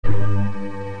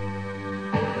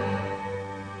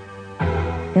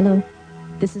Hello,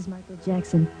 this is Michael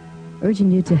Jackson,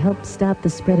 urging you to help stop the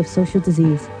spread of social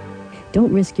disease.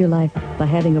 Don't risk your life by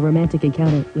having a romantic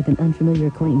encounter with an unfamiliar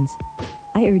acquaintance.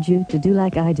 I urge you to do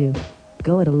like I do.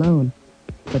 Go it alone,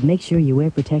 but make sure you wear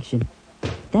protection.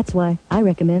 That's why I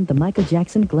recommend the Michael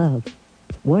Jackson glove.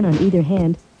 Worn on either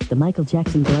hand, the Michael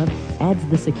Jackson glove adds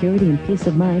the security and peace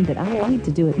of mind that I need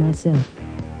to do it myself.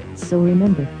 So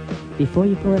remember, before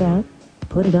you pull it out,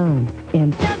 put it on,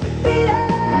 and...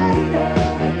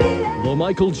 The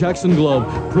Michael Jackson glove,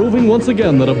 proving once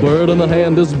again that a bird in the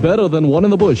hand is better than one in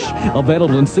the bush.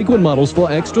 Available in sequin models for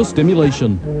extra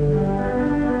stimulation.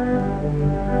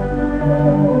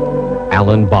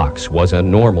 Alan Box was a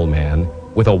normal man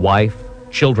with a wife,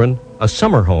 children, a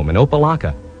summer home in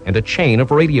Opelika, and a chain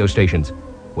of radio stations.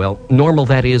 Well, normal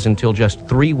that is until just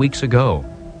 3 weeks ago.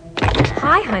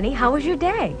 Hi, honey. How was your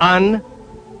day?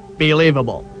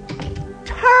 Unbelievable.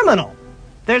 Terminal.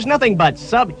 There's nothing but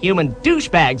subhuman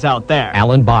douchebags out there.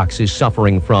 Alan Box is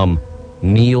suffering from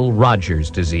Neil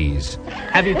Rogers disease.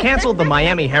 Have you canceled the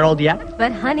Miami Herald yet?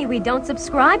 But, honey, we don't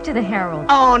subscribe to the Herald.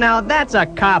 Oh, now that's a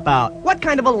cop-out. What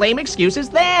kind of a lame excuse is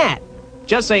that?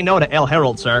 Just say no to El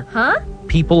Herald, sir. Huh?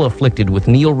 People afflicted with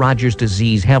Neil Rogers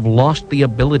disease have lost the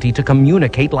ability to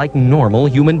communicate like normal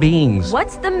human beings.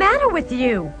 What's the matter with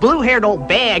you? Blue-haired old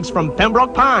bags from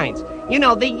Pembroke Pines. You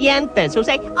know, the yentas who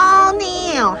say, "Oh,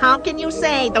 Neil, how can you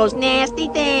say those nasty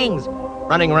things?"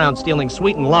 Running around stealing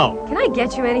sweet and low. Can I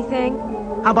get you anything?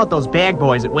 How about those bag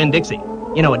boys at Winn-Dixie?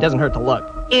 You know, it doesn't hurt to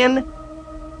look.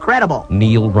 Incredible.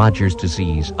 Neil Rogers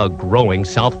disease, a growing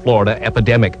South Florida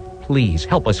epidemic. Please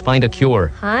help us find a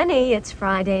cure. Honey, it's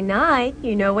Friday night.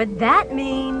 You know what that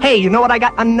means. Hey, you know what I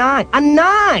got? A 9. A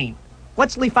 9!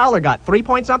 What's Lee Fowler got? 3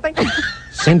 point something?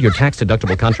 Send your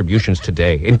tax-deductible contributions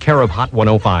today in care of Hot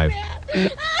 105.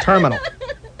 Terminal.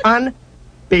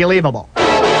 Unbelievable.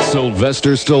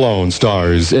 Sylvester Stallone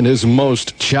stars in his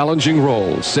most challenging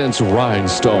role since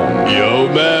Rhinestone. Yo,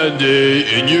 Mandy,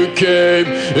 and you came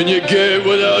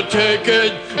without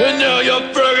taking, and now you're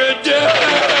friggin'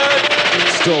 dead!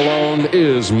 Stallone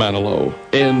is Manilow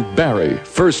in Barry,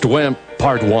 First Wimp,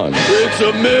 Part 1. It's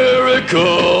a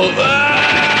miracle!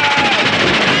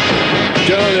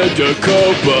 Down at the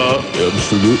Copa,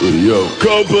 absolutely, yo,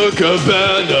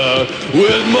 Copacabana,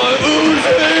 with my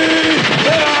Uzi!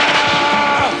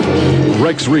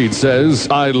 Rex Reed says,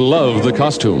 "I love the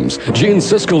costumes." Gene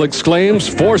Siskel exclaims,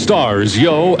 4 stars,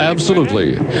 yo,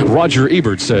 absolutely. Roger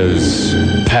Ebert says,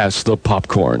 "Pass the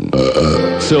popcorn."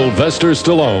 Sylvester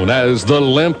Stallone as the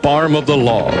limp arm of the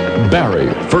law. Barry,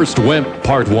 First Wimp,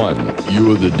 Part 1.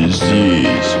 You're the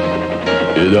disease,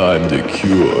 and I'm the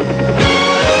cure.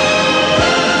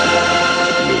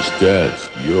 Let's dance,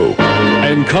 yo.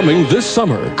 And coming this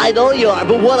summer, I know you are,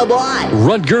 but what am I?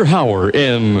 Rutger Hauer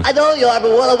in I know you are,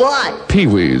 but what am I?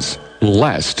 Pee-wee's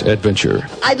Last Adventure.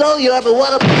 I know you are, but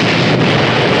what am I?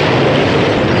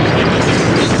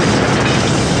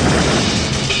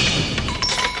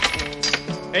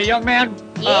 Hey, young man.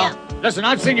 Yeah. Listen,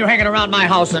 I've seen you hanging around my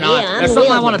house, and Yeah, there's I'm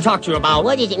something I real. want to talk to you about.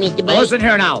 What is it, Mr. Blake? Listen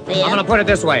here now. Yeah. I'm going to put it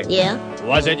this way. Yeah?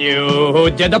 Was it you who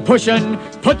did the pushing?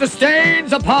 Put the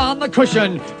stains upon the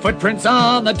cushion. Footprints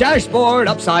on the dashboard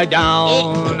upside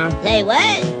down. Say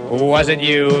what? Was it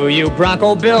you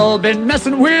Bronco Bill, been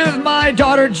messing with my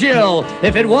daughter Jill?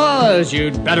 If it was,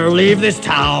 you'd better leave this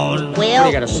town. Well, what do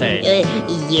you got to say?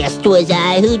 Yes, 'twas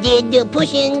I who did the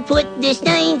pushing. Put the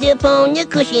stains upon the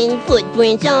cushion.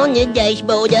 Footprints on the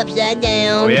dashboard upside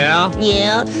down. Oh, yeah?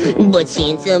 Yeah, but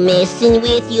since I'm messing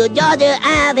with your daughter,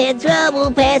 I've had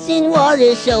trouble passing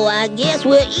water, so I guess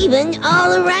we're even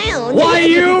all around. Why,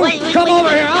 you? Wait, Come over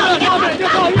here.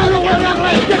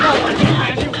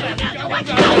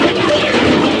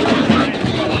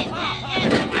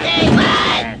 Hey,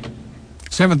 what?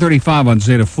 7:35 on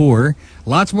Zeta 4.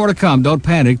 Lots more to come. Don't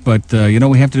panic, but,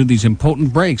 we have to do these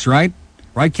important breaks, right?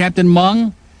 Right, Captain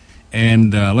Mung?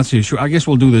 And let's see. I guess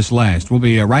we'll do this last. We'll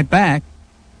be right back.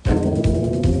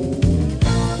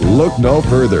 Look no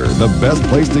further. The best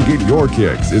place to get your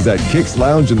kicks is at Kicks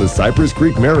Lounge in the Cypress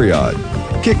Creek Marriott.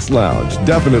 Kicks Lounge,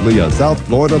 definitely a South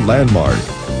Florida landmark.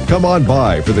 Come on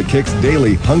by for the Kicks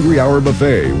Daily Hungry Hour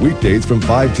Buffet, weekdays from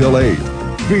 5 till 8.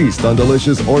 Feast on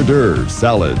delicious hors d'oeuvres,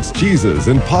 salads, cheeses,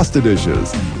 and pasta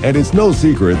dishes. And it's no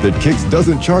secret that Kicks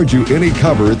doesn't charge you any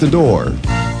cover at the door.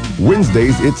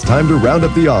 Wednesdays, it's time to round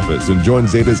up the office and join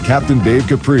Zeta's Captain Dave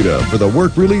Caprita for the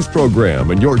work release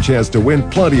program and your chance to win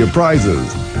plenty of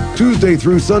prizes. Tuesday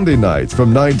through Sunday nights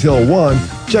from 9 till 1,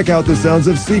 check out the sounds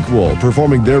of Sequel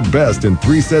performing their best in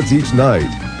 3 sets each night.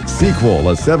 Sequel,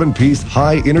 a 7-piece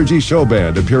high-energy show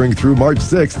band appearing through March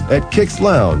 6th at Kicks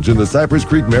Lounge in the Cypress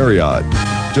Creek Marriott.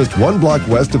 just 1 block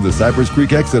west of the Cypress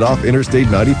Creek exit off Interstate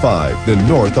 95, then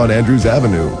north on Andrews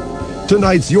Avenue.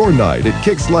 Tonight's your night at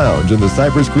Kicks Lounge in the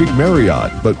Cypress Creek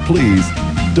Marriott, but please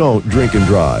don't drink and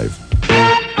drive.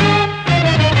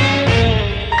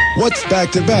 What's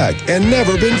back-to-back and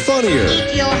never been funnier?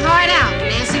 Eat your heart out,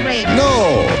 Nancy Reagan.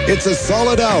 No, it's a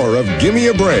solid hour of Gimme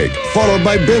a Break, followed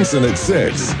by Benson at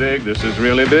 6. This is big, this is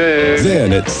really big.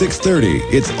 Then at 6:30,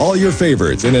 it's all your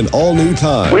favorites in an all-new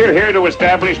time. We're here to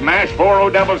establish MASH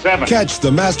 4077. Catch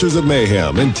the Masters of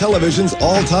Mayhem in television's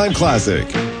all-time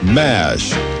classic,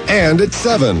 MASH. And at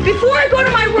 7. Before I go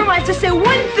to my room, I have to say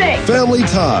one thing. Family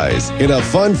Ties in a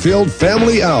fun-filled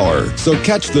family hour. So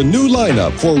catch the new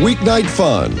lineup for weeknight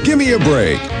fun. Gimme a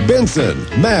Break, Benson,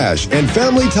 MASH, and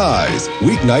Family Ties.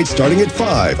 Weeknights starting at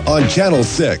 5 on Channel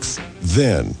 6.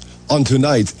 Then, on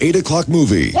tonight's 8 o'clock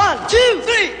movie. 1, 2,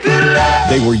 3.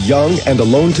 They were young and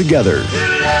alone together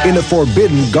in a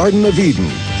forbidden Garden of Eden.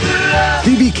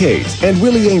 Phoebe Cates and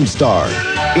Willie Ames star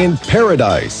in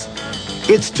Paradise.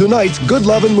 It's tonight's Good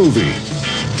Lovin' Movie.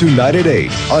 Tonight at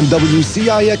 8 on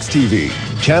WCIX-TV,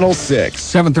 Channel 6.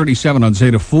 7:37 on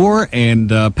Zeta 4, and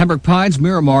Pembroke Pines,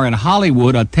 Miramar, and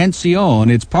Hollywood,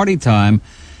 Atención. It's party time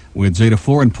with Zeta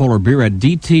 4 and Polar Beer at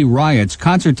DT Riots.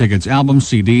 Concert tickets, albums,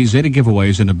 CDs, Zeta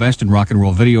giveaways, and the best in rock and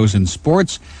roll videos and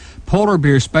sports. Polar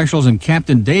Beer specials, and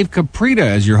Captain Dave Caprita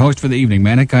as your host for the evening.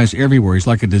 Man, that guy's everywhere. He's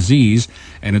like a disease.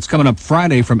 And it's coming up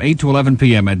Friday from 8 to 11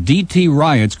 p.m. at DT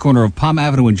Riots, corner of Palm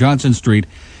Avenue and Johnson Street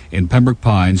in Pembroke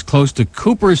Pines, close to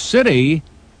Cooper City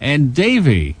and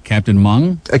Davie. Captain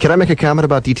Mung? Can I make a comment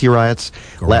about DT Riots?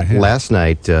 Last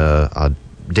night,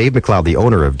 Dave McLeod, the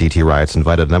owner of DT Riots,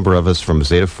 invited a number of us from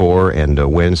Zeta 4 and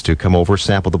WINS to come over,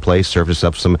 sample the place, served us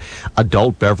up some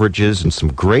adult beverages and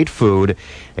some great food.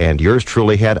 And yours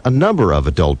truly had a number of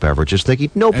adult beverages,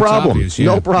 thinking, no problem. Obvious, yeah.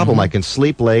 No problem. I can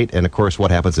sleep late. And, of course,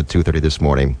 what happens at 2:30 this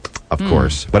morning? Of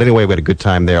course. But anyway, we had a good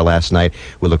time there last night.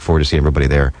 We look forward to seeing everybody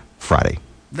there Friday.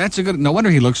 That's a good... No wonder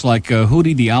he looks like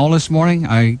Hootie the Owl this morning.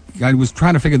 I was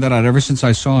trying to figure that out ever since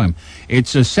I saw him.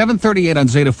 It's 7:38 on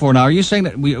Zeta 4 now. Are you saying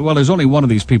that... Well, there's only one of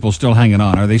these people still hanging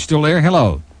on. Are they still there?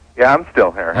 Hello. Yeah, I'm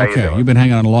still here. How you doing? You've been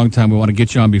hanging on a long time. We want to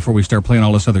get you on before we start playing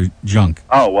all this other junk.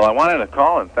 Oh, well, I wanted to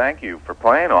call and thank you for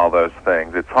playing all those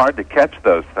things. It's hard to catch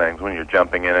those things when you're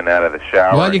jumping in and out of the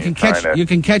shower. Well, you can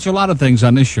catch a lot of things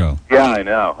on this show. Yeah, I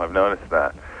know. I've noticed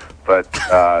that. But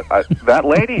that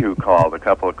lady who called a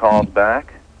couple of calls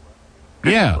back...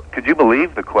 Could you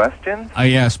believe the questions?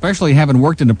 Yeah, especially having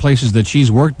worked in the places that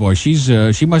she's worked, boy.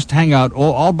 She must hang out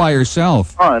all by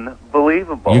herself.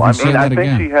 Unbelievable. I mean, I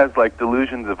think she has, like,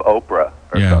 delusions of Oprah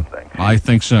or something. I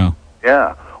think so.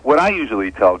 Yeah. What I usually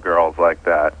tell girls like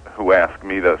that who ask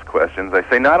me those questions, I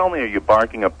say, not only are you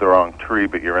barking up the wrong tree,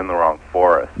 but you're in the wrong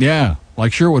forest. Yeah,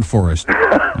 like Sherwood Forest.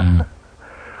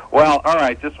 Well, all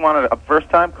right, just wanted a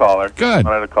first-time caller. Good.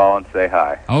 Wanted to call and say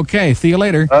hi. Okay, see you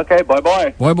later. Okay,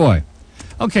 bye-bye. Bye-bye.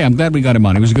 Okay, I'm glad we got him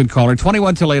on. He was a good caller.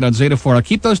 21 till 8 on Zeta 4. I'll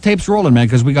keep those tapes rolling, man,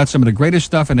 because we got some of the greatest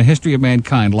stuff in the history of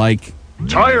mankind, like...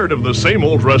 Tired of the same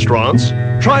old restaurants?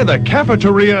 Try the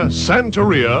Cafeteria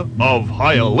Santeria of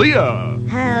Hialeah.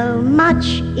 How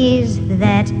much is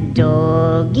that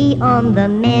doggy on the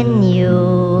menu?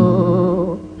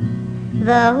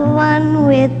 The one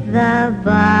with the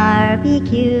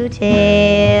barbecue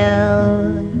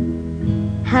tail.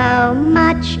 How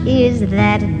much is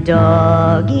that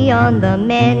doggy on the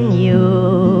menu?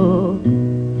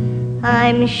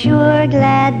 I'm sure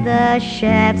glad the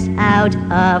chef's out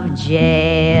of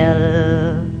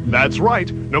jail. That's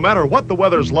right. No matter what the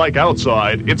weather's like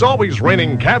outside, it's always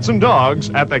raining cats and dogs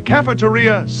at the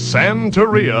Cafeteria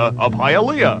Santeria of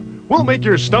Hialeah. We'll make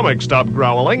your stomach stop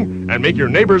growling and make your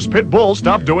neighbor's pit bull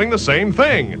stop doing the same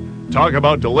thing. Talk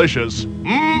about delicious.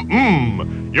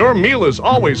 Your meal is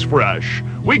always fresh.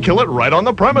 We kill it right on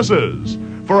the premises.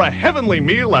 For a heavenly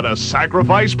meal at a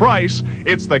sacrifice price,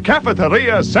 it's the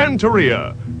Cafeteria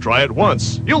Santeria. Try it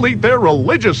once. You'll eat there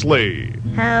religiously.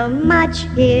 How much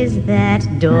is that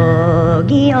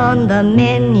doggy on the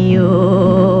menu?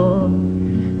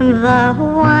 The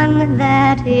one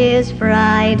that is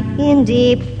fried in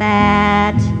deep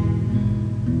fat.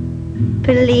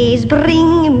 Please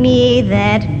bring me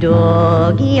that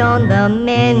doggy on the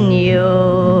menu.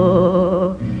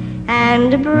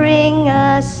 And bring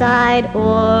a side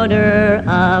order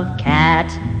of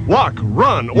cat. Walk,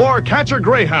 run, or catch a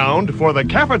Greyhound for the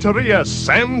Cafeteria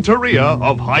Santeria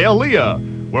of Hialeah,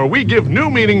 where we give new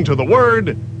meaning to the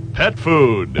word pet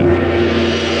food.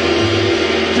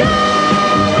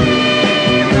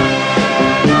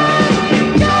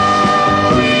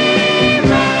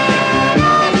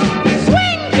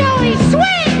 Swing, Joey,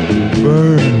 swing!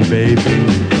 Burn, baby.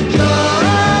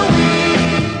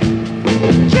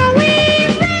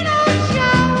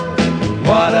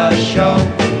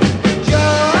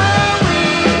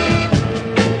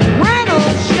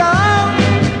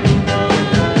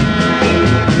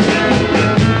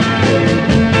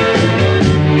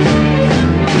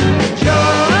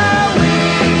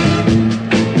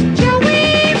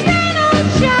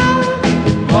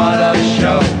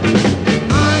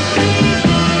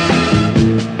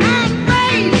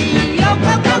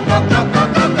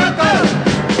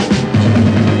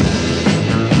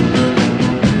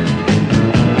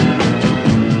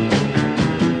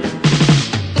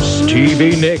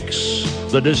 Stevie Nicks,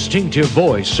 the distinctive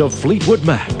voice of Fleetwood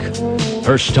Mac.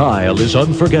 Her style is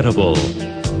unforgettable.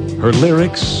 Her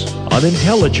lyrics,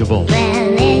 unintelligible.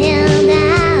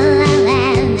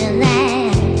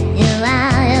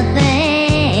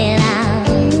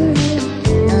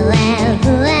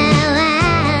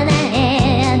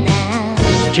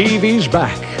 Stevie's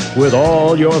back with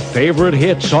all your favorite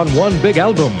hits on one big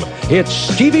album. It's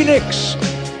Stevie Nicks.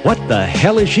 What the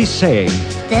hell is she saying?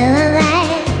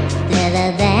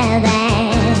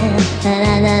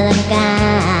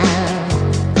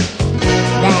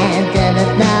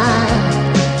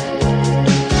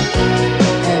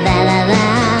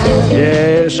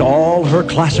 Yes, all her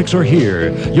classics are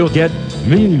here. You'll get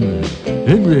Me,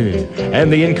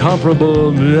 and the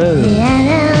incomparable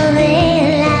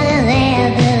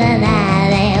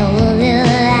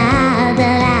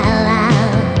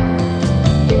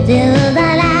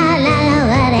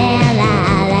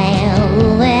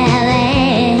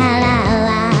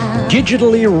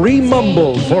digitally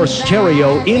remumbled for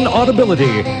stereo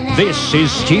inaudibility. This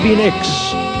is Stevie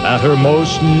Nicks at her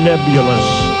most nebulous.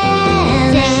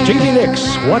 Stevie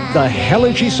Nicks, what the hell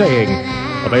is she saying?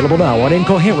 Available now on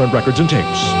Incoherent Records and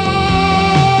Tapes.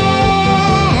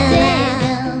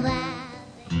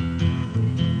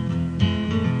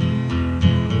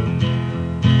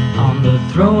 On the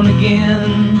throne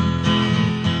again.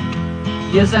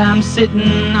 Yes, I'm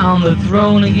sitting on the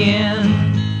throne again.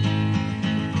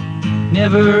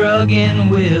 Never again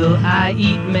will I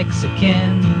eat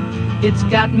Mexican. It's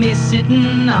got me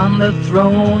sitting on the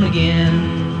throne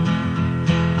again.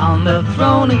 On the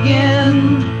throne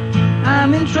again.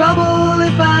 I'm in trouble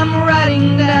if I'm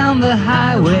riding down the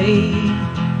highway.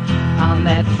 On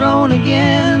that throne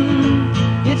again.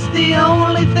 It's the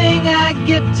only thing I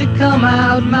get to come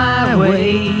out my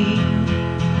way.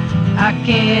 I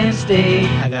can't stay,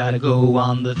 I gotta go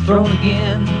on the throne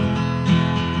again.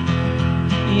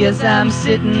 Yes, I'm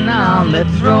sitting on that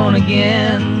throne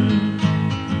again.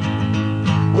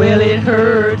 Well, it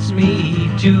hurts me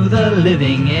to the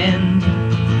living end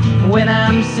when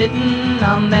I'm sitting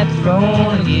on that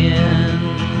throne again.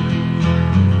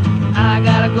 I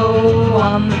gotta go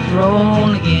on the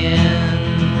throne again.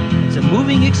 It's a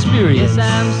moving experience. Yes,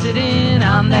 I'm sitting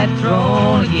on that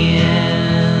throne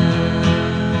again.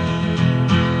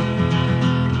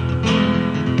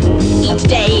 Each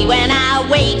day when I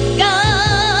wake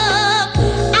up,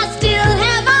 I still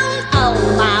have on all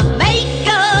my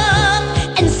makeup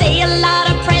and say a lot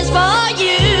of prayers for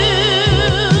you.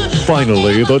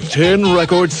 Finally, the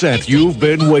 10-record set you've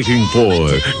been waiting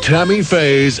for. Tammy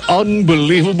Faye's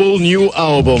unbelievable new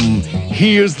album,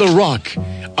 Here's the Rock,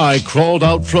 I Crawled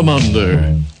Out From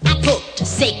Under. I put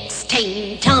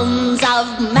 16 tons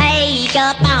of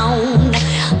makeup on.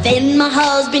 Then my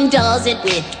husband does it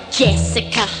with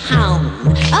Jessica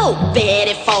Hone. Oh,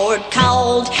 Betty Ford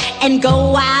called, and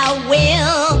go I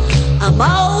will. I'm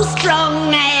all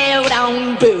strung out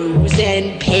on booze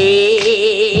and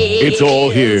pills. It's all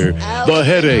here. The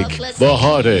headache, the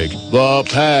heartache, the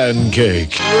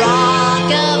pancake.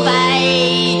 Rock of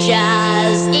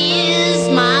Ages is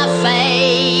my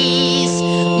face.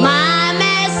 My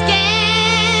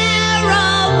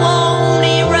mascara won't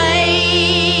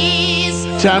erase.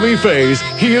 Tammy Faye's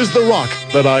Here's the Rock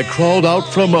That I Crawled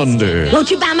Out From Under. Won't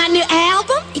you buy my new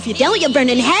album? If you don't, you'll burn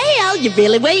in hell. You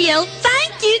really will.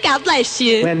 Thank you. God bless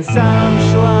you. When some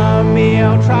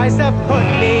schlumio tries to put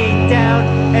me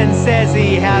down and says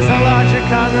he has a larger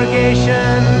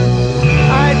congregation,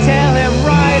 I tell him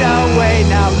right away,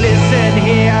 now listen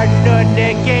here,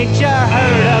 Nudnik, ain't you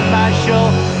heard of my show?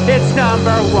 It's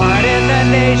 #1 in the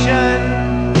nation.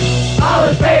 All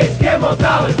his face, Gimbal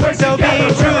dollars, so be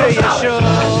true to your show,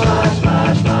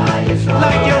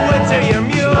 like you would to your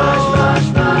mule.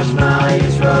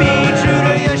 Be true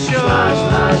to your show.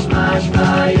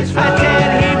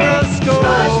 Attend Hebrew school.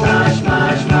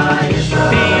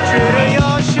 Be true to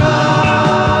your show.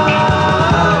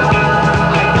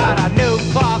 I got a new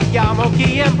cloth yarmulke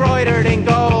embroidered in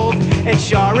gold. It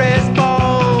sure is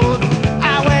bold. I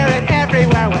wear it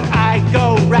everywhere when I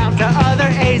go round to other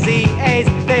AZAs.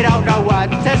 They don't know what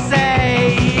to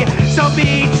say. So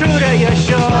be true to your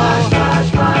show.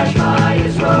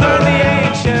 Learn the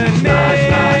ancient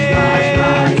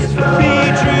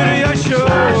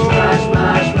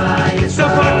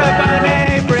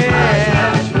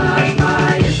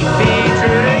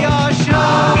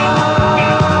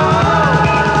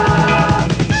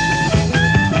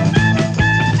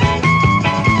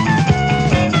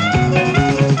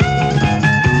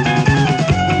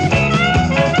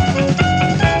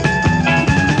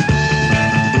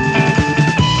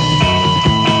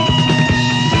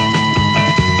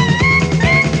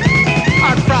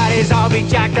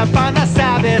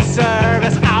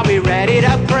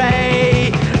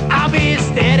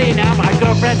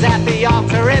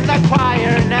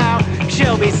choir now.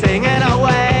 She'll be singing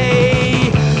away.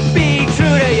 Be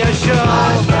true to your show.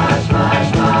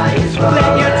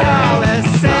 Let your talent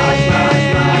sail.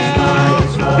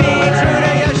 Be true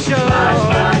to your show.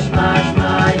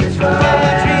 From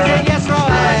the trees in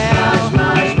Yisrael.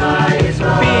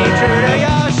 Be true to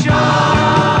your show.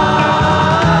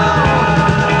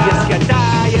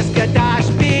 Yiskadash,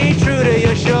 be true to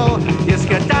your show.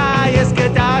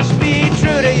 Yiskadash, be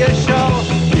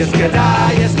true to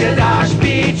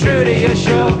your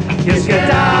show.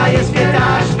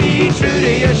 Yiskadash, be true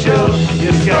to your show.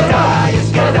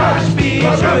 Yiskadash, be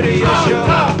true to your show.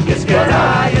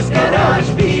 Yiskadash,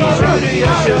 be true to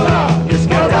your show.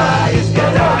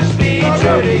 Yiskadash, be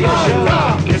true to your show.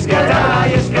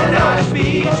 Yiskadash,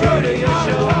 be true to your show. Yiskadash, be true to your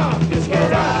show.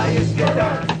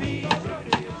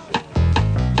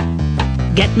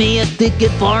 Get me a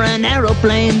ticket for an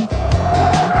aeroplane.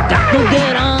 Got to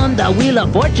get on the Wheel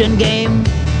of Fortune game.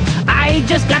 I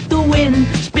just got to win,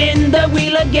 spin the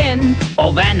wheel again.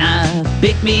 Oh, Vanna,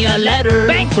 pick me a letter.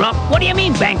 Bankrupt? What do you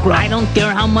mean bankrupt? I don't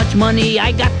care how much money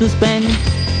I got to spend.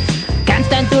 Can't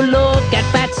stand to look at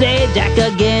Pat Sajak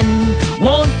again.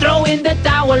 Won't throw in the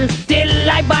towel till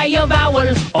I buy a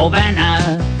vowel. Oh,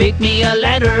 Vanna, pick me a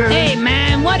letter. Hey,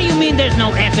 man, what do you mean there's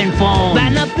no effing phone?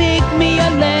 Vanna, pick me a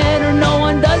letter. No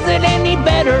one does it any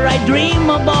better. I dream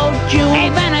about you. Hey,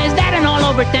 Vanna, is that an all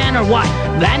over 10 or what?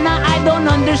 Vanna, I don't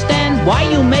understand why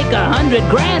you make $100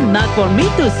 grand. Not for me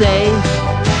to say.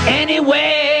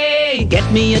 Anyway,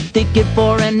 get me a ticket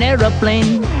for an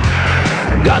aeroplane.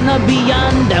 Gonna be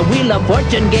on the Wheel of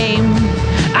Fortune game.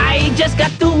 I just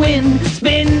got to win,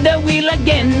 spin the wheel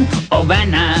again. Oh,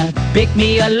 Vanna, pick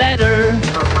me a letter.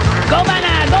 Go,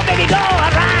 Vanna, go, baby, go,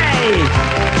 all right.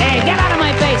 Hey, get out of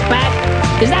my face, Pat.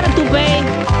 Is that a toupee?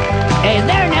 Hey, is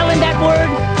there an L in that word?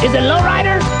 Is it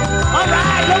lowrider? All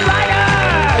right, lowrider.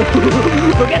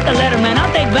 Forget the letter, man.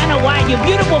 I'll take Vanna White, you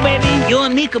beautiful baby. You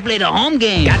and me could play the home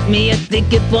game. Got me a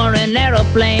ticket for an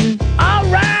aeroplane. All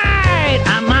right,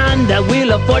 I'm on the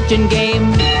Wheel of Fortune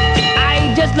game.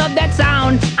 I just love that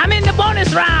sound. I'm in the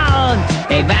bonus round.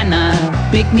 Hey, Vanna,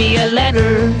 pick me a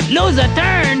letter. Lose a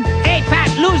turn. Hey,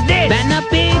 Pat, lose this. Vanna,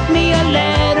 pick me a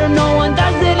letter. No one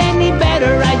does it any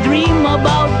better. I dream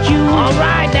about you. All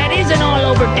right, that is an all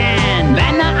over 10.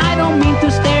 Vanna, I don't mean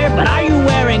to stare, but are you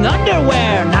wearing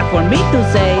underwear? Not for me to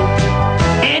say.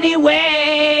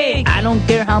 Anyway, I don't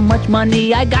care how much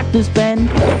money I got to spend.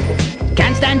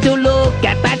 Can't stand to look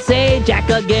at Pat Sajak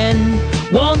again.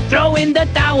 Won't throw in the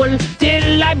towel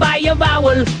till I buy a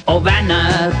vowel. Oh,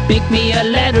 Vanna, pick me a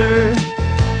letter.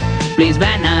 Please,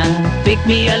 Vanna, pick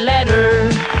me a letter.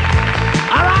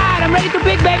 All right, I'm ready to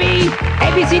pick, baby.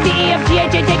 A, B, C, D, E, F, G,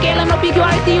 H, I, J, K, L, M, N, O, P, Q,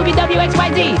 R, S, T, U, V, W, X,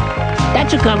 Y, Z.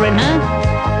 That should cover it, huh?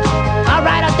 All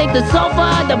right, I'll take the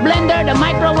sofa, the blender, the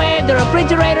microwave, the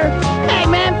refrigerator. Hey,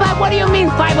 man, Pat, what do you mean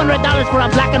 $500 for a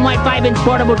black and white 5-inch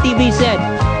portable TV set?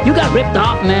 You got ripped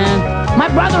off, man. My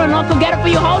brother-in-law could get it for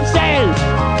you wholesale.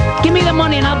 Give me the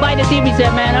money and I'll buy the TV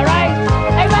set, man, all right?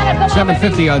 Hey, man, come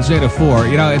 750 on Zeta 4.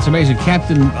 You know, it's amazing.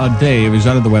 Captain Dave is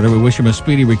under the weather. We wish him a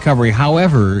speedy recovery.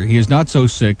 However, he is not so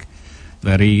sick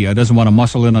that he doesn't want to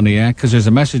muscle in on the act, because there's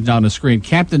a message on the screen.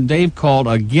 Captain Dave called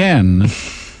again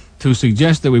to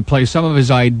suggest that we play some of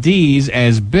his IDs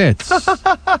as bits.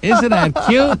 Isn't that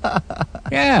cute?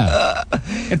 Yeah.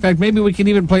 In fact, maybe we can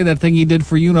even play that thing he did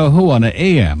for you-know-who on the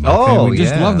AM. Okay? Oh, we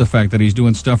just love the fact that he's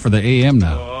doing stuff for the AM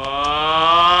now.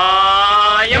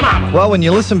 Well, when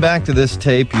you listen back to this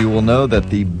tape, you will know that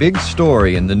the big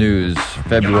story in the news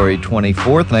February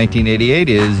 24th, 1988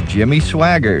 is Jimmy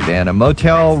Swaggart, and a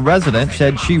motel resident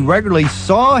said she regularly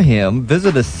saw him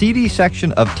visit a seedy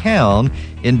section of town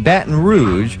in Baton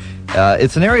Rouge.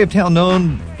 It's an area of town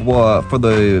known for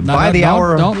the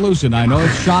by-the-hour... Don't loosen. I know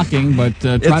it's shocking, but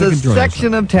try to control yourself. It's a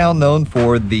section of town known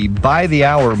for the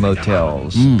by-the-hour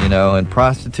motels, you know, and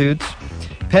prostitutes.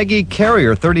 Peggy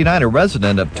Carrier, 39, a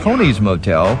resident of Tony's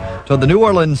Motel, told the New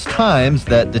Orleans Times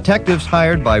that detectives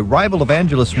hired by rival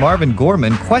evangelist Marvin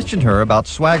Gorman questioned her about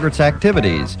Swaggart's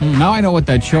activities. Now I know what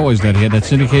that show is that he had, that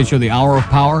syndicated show, The Hour of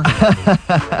Power.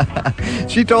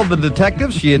 She told the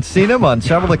detectives she had seen him on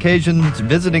several occasions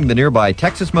visiting the nearby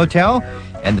Texas Motel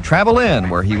and the Travel Inn,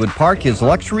 where he would park his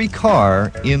luxury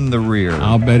car in the rear.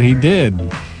 I'll bet he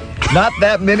did. Not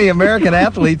that many American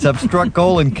athletes have struck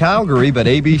gold in Calgary, but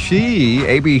ABC,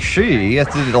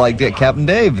 that's like Captain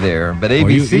Dave there, but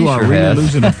ABC you are sure really has.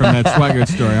 Losing it from that Swaggart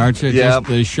story, aren't you? Yep.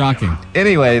 Just shocking.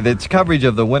 Anyway, its coverage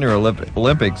of the Winter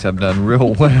Olympics have done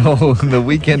real well. The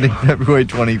weekend in February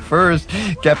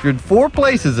 21st captured 4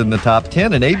 places in the top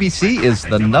 10, and ABC is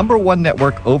the #1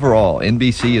 network overall.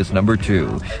 NBC is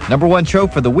 #2. #1 show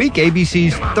for the week,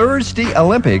 ABC's Thursday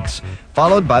Olympics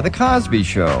followed by The Cosby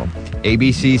Show.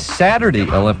 ABC's Saturday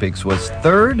Olympics was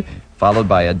third, followed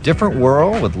by A Different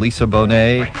World with Lisa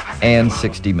Bonet and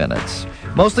 60 Minutes.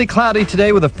 Mostly cloudy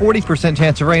today with a 40%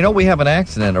 chance of rain. Oh, we have an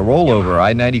accident, a rollover,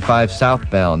 I-95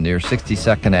 southbound near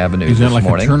 62nd Avenue Is that this like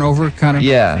morning. a turnover kind of?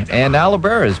 Yeah, and Al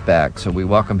Libera is back, so we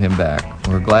welcome him back.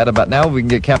 We're glad about now we can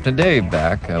get Captain Dave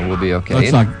back. We'll be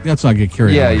okay. Let's not get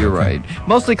carried away. Yeah, you're right.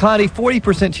 Mostly cloudy,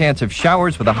 40% chance of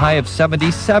showers with a high of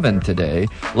 77 today.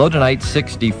 Low tonight,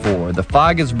 64. The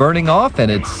fog is burning off, and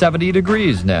it's 70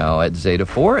 degrees now at Zeta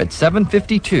 4 at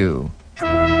 7:52.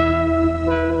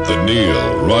 The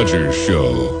Neil Rogers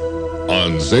Show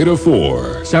on Zeta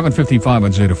 4. 7:55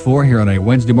 on Zeta 4 here on a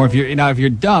Wednesday morning. If you're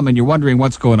dumb and you're wondering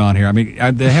what's going on here, I mean,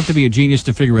 they have to be a genius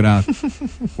to figure it out.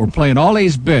 We're playing all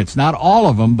these bits, not all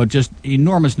of them, but just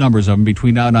enormous numbers of them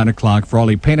between now and 9 o'clock for all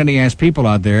the pain-in-the-ass people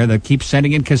out there that keep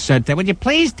sending in cassette tape. Would you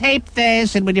please tape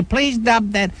this, and would you please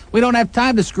dub that? We don't have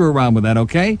time to screw around with that,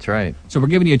 okay? That's right. So we're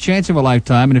giving you a chance of a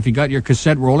lifetime, and if you got your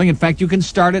cassette rolling, in fact, you can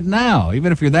start it now,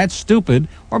 even if you're that stupid,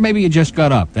 or maybe you just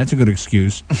got up. That's a good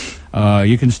excuse.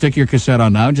 You can stick your cassette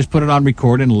on now and just put it on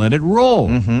record and let it roll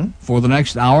for the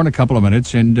next hour and a couple of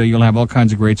minutes, and you'll have all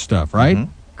kinds of great stuff, right?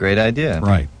 Great idea.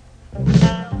 Right.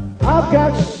 I've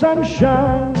got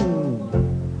sunshine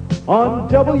on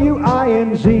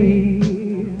WINZ.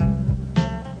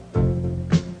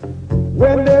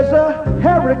 When there's a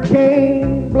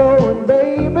hurricane blowing,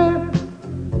 baby,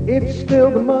 it's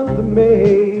still the month of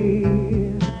May.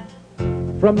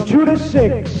 From 2 to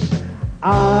 6,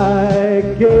 I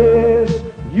guess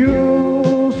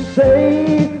you'll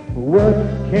say, what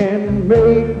can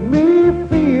make me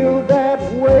feel that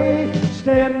way?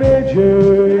 Stan Major,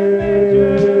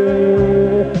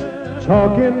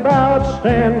 talking about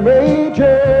Stan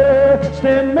Major,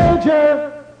 Stan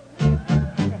Major.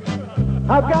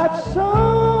 I've got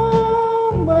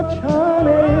so much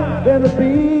honey that the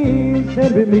bees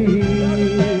envy me.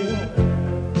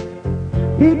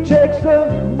 He takes the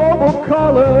mobile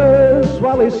colors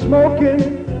while he's smoking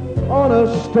on a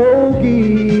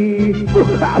stogie.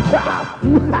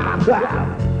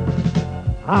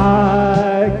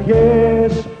 I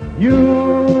guess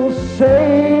you'll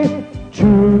say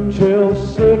 2 till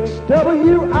 6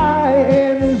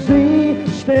 WINZ,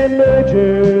 Stan Major,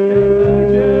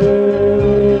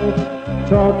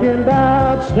 talking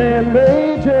about Stan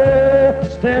Major,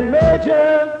 Stan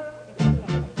Major.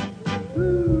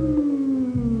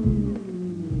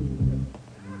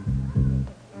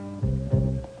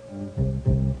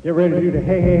 Get ready to do the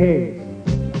hey, hey, hey.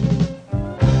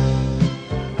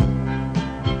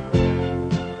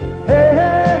 Hey,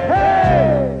 hey,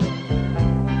 hey.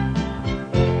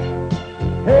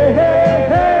 Hey, hey,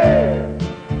 hey.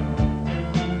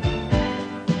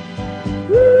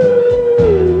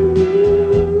 Woo,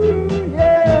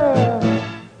 yeah.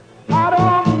 I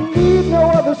don't need no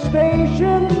other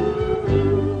station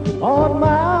on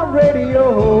my radio.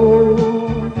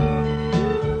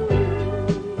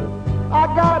 I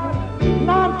got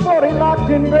 940 locked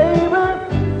in,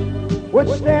 baby, with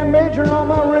Stan Major on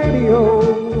my radio.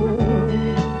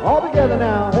 All together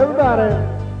now, everybody.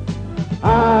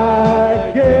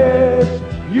 I guess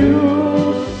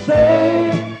you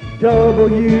say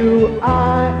WINZ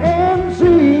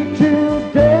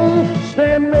today,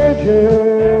 Stan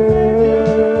Major,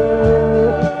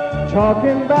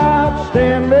 talking about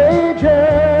Stan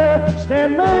Major,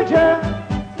 Stan Major.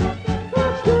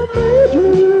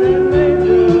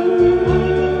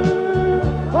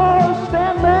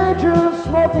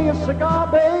 Smoking a cigar,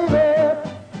 baby.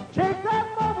 Take that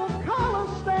mobile collar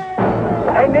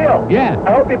stand. Hey, Neil. Yeah.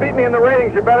 I hope you beat me in the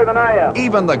ratings. You're better than I am.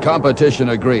 Even the competition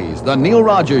agrees. The Neil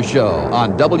Rogers Show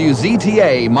on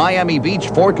WZTA, Miami Beach,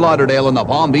 Fort Lauderdale, and the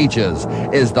Palm Beaches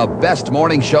is the best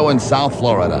morning show in South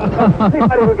Florida.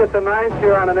 Anybody who gets a 9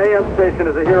 share on an AM station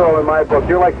is a hero in my book.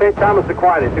 You're like St. Thomas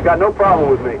Aquinas. You got no problem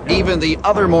with me. Even the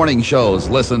other morning shows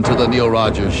listen to the Neil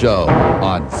Rogers Show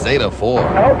on Zeta 4.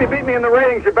 I hope you beat me in the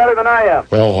ratings. You're better than I am.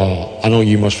 Well, I know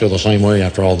you must feel the same way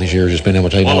after all these years. It's been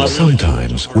imitating.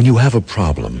 Sometimes, when you have a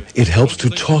problem, it helps to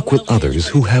talk with others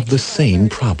who have the same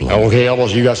problem. Okay,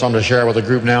 Elvis, you got something to share with the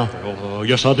group now?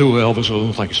 Yes, I do, Elvis.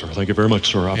 Oh, thank you, sir. Thank you very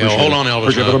much, sir. I appreciate hold it. on, Elvis.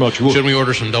 Appreciate it very much. Shouldn't we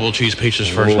order some double cheese pizzas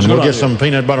first? And we'll get some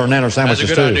peanut butter and nanner sandwiches,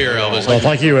 That's a good too. idea, Elvis. Well,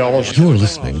 thank you, Elvis. You're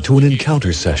listening to an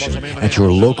encounter session at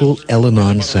your local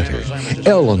El-Anon Center.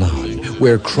 El-Anon,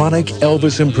 where chronic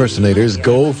Elvis impersonators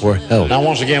go for help. Now,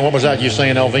 once again, what was that you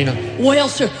saying, Elvina? Well,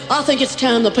 sir, I think it's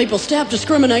time that people stop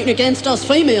discriminating against us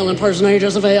female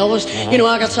impersonators of Elvis. You know,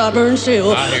 I got sideburns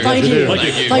too. Thank you. Thank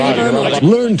you very much.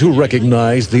 Learn to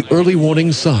recognize the early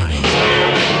warning signs.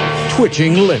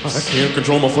 Twitching lips. I can't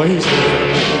control my face.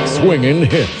 Swinging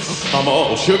hips. I'm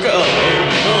all shook up.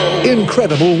 Oh, no.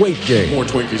 Incredible weight gain. More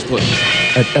Twinkies, please.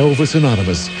 At Elvis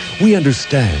Anonymous, we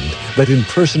understand that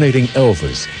impersonating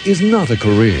Elvis is not a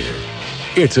career.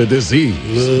 It's a disease.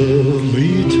 Love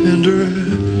me tender,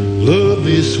 love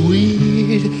me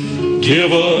sweet,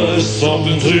 give us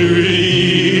something to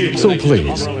eat. So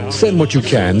please, send what you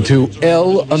can to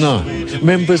El Anon,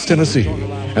 Memphis, Tennessee.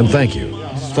 And thank you.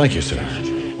 Thank you, sir.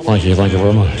 Thank you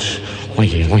very much.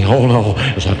 Thank you. Oh no,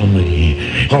 it's happened to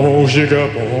me. Oh, shake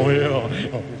up, oh yeah.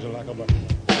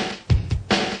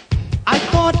 I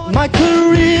thought my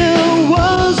career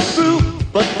was through,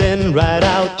 but then right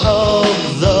out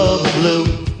of the blue,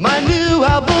 my new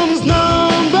album's #2.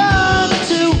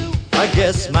 I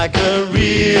guess my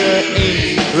career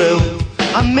ain't through.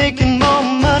 I'm making more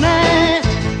money,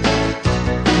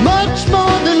 much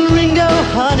more than Ringo,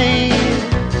 honey,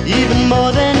 even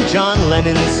more than John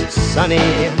Lennon's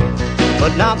Sonny,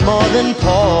 but not more than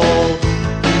Paul,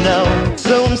 no.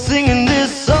 So I'm singing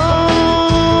this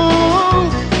song.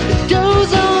 It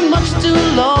goes on much too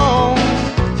long.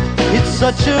 It's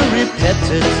such a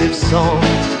repetitive song.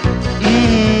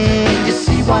 You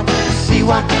see what, see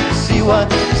what, see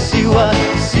what, see what,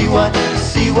 see what,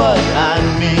 see what I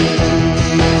mean,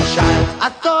 child. I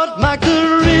thought my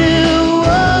career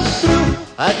was through.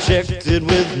 I checked it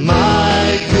with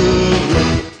my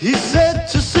guru. He said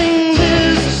to sing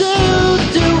this to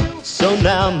do. So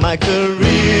now my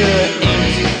career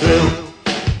ain't through.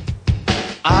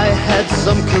 I had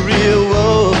some career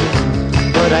woes,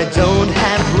 but I don't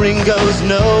have Ringo's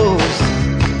nose.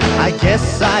 I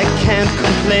guess I can't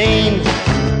complain.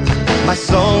 My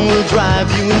song will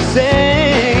drive you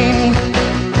insane.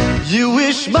 You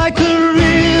wish my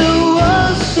career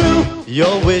was through.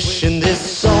 You're wishing this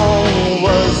song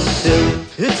was too.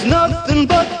 It's nothing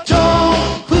but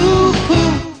talk,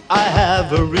 poo-poo. I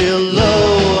have a real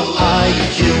low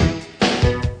IQ.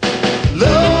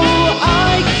 Low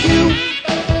IQ.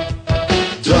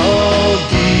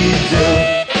 Doggy-doo.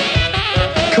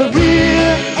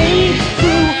 Career ain't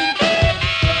through.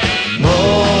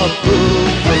 More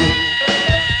boo-boo.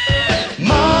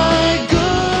 My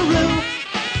guru.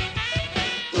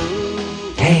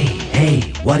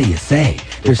 Hey, what do you say?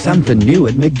 There's something new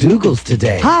at McDougal's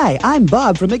today. Hi, I'm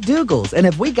Bob from McDougal's, and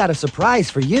have we got a surprise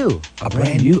for you? A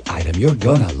brand new item you're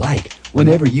gonna like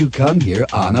whenever you come here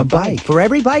on a bike. For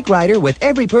every bike rider, with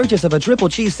every purchase of a triple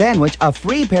cheese sandwich, a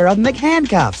free pair of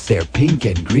McHandcuffs. They're pink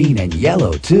and green and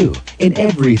yellow, too. In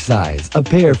every size, a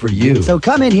pair for you. So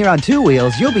come in here on 2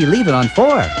 wheels, you'll be leaving on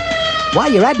 4.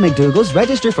 While you're at McDougal's,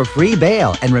 register for free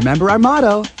bail. And remember our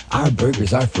motto. Our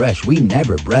burgers are fresh. We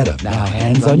never bread them. Now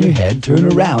hands on your head,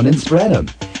 turn around and spread them.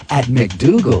 At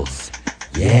McDougal's.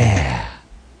 Yeah.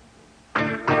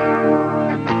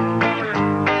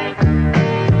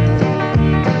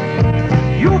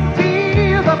 You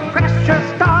feel the pressure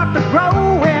start to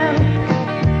growing.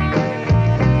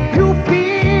 You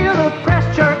feel the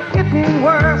pressure getting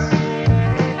worse.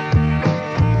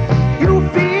 You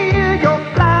feel your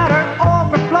bladder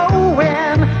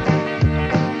overflowing.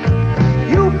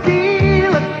 You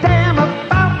feel a dam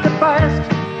about to burst.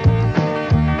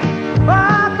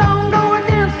 Oh, don't go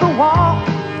against the wall.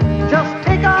 Just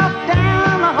take off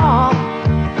down the hall.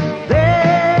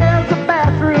 There's a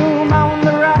bathroom on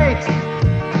the right.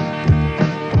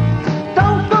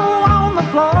 Don't go on the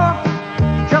floor.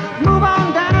 Just move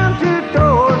on down 2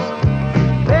 doors.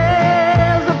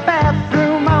 There's a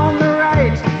bathroom on the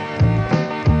right.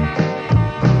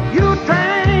 You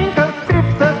drank a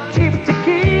 5th of cheap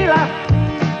tequila.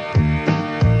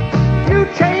 You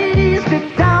chased it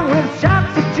down with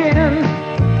shots of gin.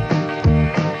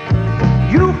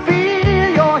 You feel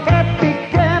your head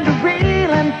begin to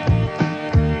reeling.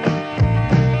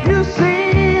 You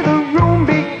see the room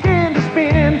begin to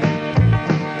spin.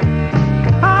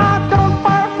 Ah, don't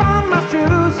barf on my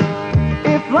shoes.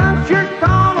 If lunch you're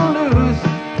gonna lose.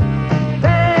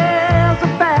 There's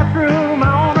a bathroom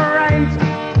on the right.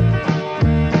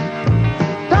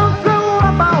 Don't throw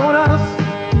up on us.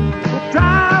 We'll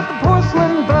drive the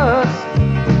porcelain bus.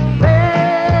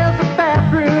 There's a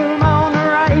bathroom on the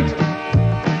right.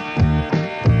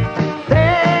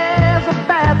 There's a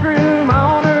bathroom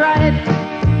on the right.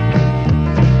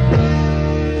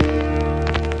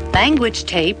 Language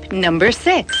tape number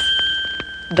 6.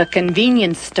 The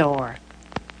convenience store.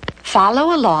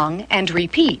 Follow along and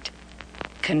repeat.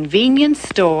 Convenience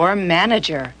store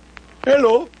manager.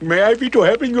 Hello, may I be to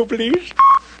helping you, please?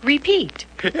 Repeat.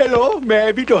 Hello, may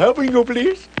I be to helping you,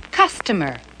 please?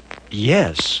 Customer.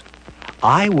 Yes,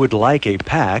 I would like a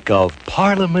pack of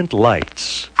Parliament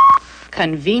Lights.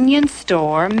 Convenience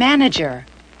store manager.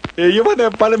 You want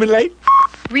a Parliament Light?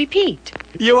 Repeat.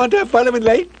 You want a Parliament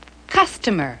Light?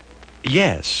 Customer.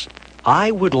 Yes,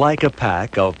 I would like a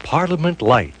pack of Parliament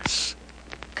Lights.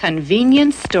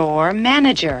 Convenience store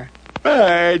manager.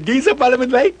 This a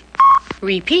Parliament Light?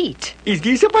 Repeat. Is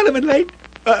this a Parliament Light?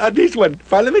 This one,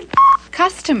 Parliament?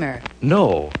 Customer.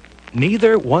 No,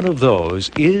 neither one of those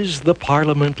is the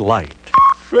Parliament Light.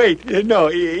 Wait, no,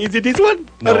 is it this one?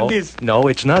 No, Or this? no,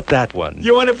 it's not that one.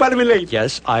 You want a Parliament Light?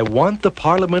 Yes, I want the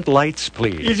Parliament Lights,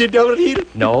 please. Is it over here?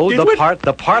 No, This the one?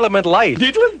 the Parliament Light.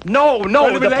 This one? No,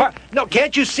 Parliament Light? no,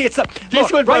 can't you see it's the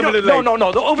This one, right Parliament no,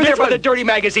 Light. over This there by one. the dirty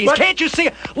magazines. What? Can't you see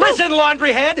it? Listen,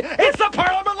 Laundryhead, it's the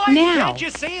Parliament Light. Now, Can't you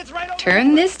see it's right over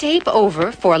turn this tape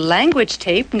over for language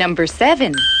tape number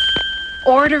 7.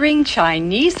 Ordering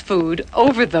Chinese food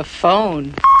over the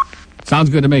phone. Sounds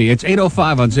good to me. It's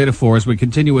 8:05 on Zeta 4 as we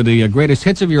continue with the greatest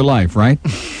hits of your life, right?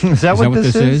 Is that what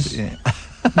this is? Yeah.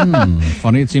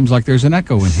 Funny, it seems like there's an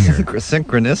echo in here.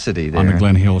 Synchronicity there. On the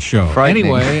Glenn Hill Show. Frightening.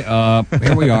 Anyway,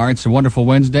 here we are. It's a wonderful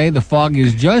Wednesday. The fog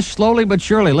is just slowly but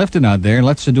surely lifting out there.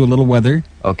 Let's do a little weather.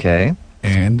 Okay.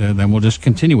 And then we'll just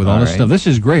continue with all this right. stuff. This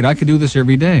is great. I could do this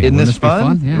every day. Isn't Wouldn't this be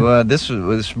fun? Yeah. Well, this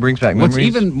brings back What's memories.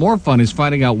 even more fun is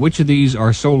finding out which of these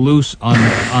are so loose on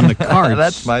the carts.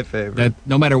 That's my favorite. That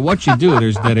no matter what you do,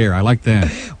 there's dead air. I like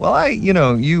that. Well, I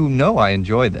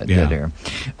enjoy that dead air.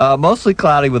 Mostly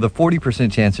cloudy with a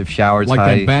 40% chance of showers. Like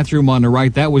high. that bathroom on the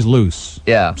right, that was loose.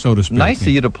 Yeah. So to speak. Nice of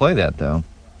you to play that, though.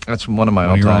 That's one of my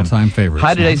One of your all-time favorites.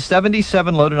 High today, Huh?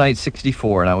 77, low tonight,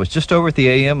 64. And I was just over at the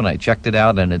AM, and I checked it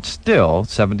out, and it's still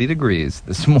 70 degrees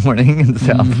this morning in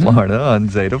South Florida on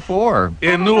Zeta 4.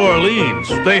 In New Orleans,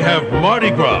 they have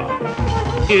Mardi Gras.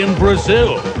 In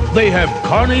Brazil, they have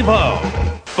Carnival.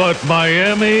 But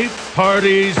Miami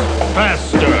parties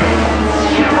faster.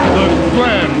 The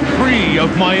Grand Prix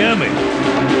of Miami.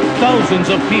 Thousands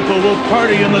of people will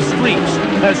party in the streets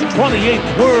as 28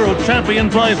 world champion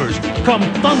drivers come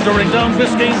thundering down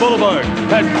Biscayne Boulevard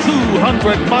at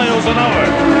 200 miles an hour.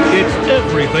 It's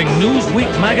everything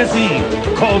Newsweek magazine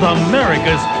called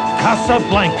America's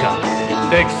Casablanca.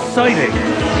 Exciting,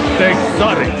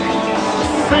 exotic,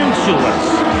 sensuous,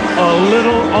 a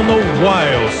little on the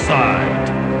wild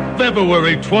side.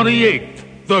 February 28th,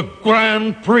 the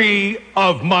Grand Prix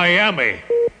of Miami.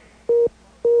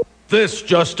 This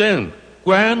just in.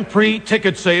 Grand Prix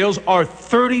ticket sales are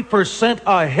 30%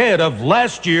 ahead of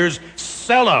last year's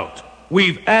sellout.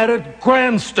 We've added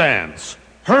grandstands.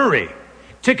 Hurry.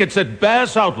 Tickets at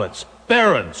Bass Outlets,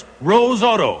 Barron's, Rose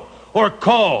Auto, or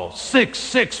call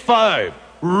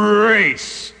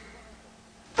 665-RACE.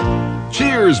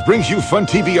 Cheers brings you Fun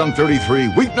TV on 33,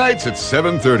 weeknights at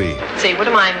 7:30. Say, what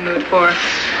am I in the mood for?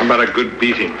 How about a good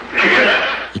beating?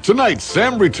 Tonight,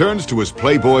 Sam returns to his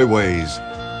playboy ways.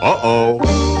 Uh-oh.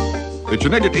 The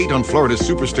tonight at 8 on Florida's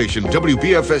Superstation,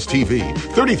 WBFS TV,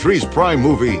 33's prime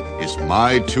movie is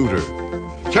My Tutor.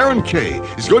 Karen Kay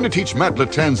is going to teach Matt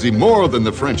Latanzi more than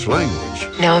the French language.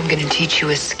 Now I'm going to teach you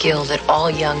a skill that all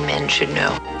young men should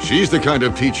know. She's the kind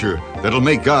of teacher that'll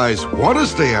make guys want to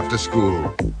stay after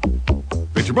school.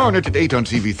 But tomorrow night at 8 on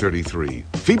TV 33,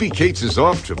 Phoebe Cates is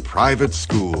off to private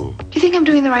school. Do you think I'm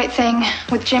doing the right thing?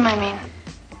 With Jim, I mean.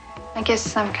 I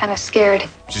guess I'm kind of scared.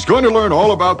 She's going to learn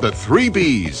all about the 3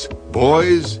 B's.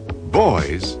 Boys,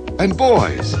 boys, and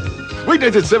boys.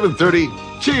 Weeknight at 7:30,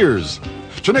 Cheers.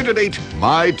 Tonight at 8,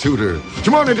 My Tutor.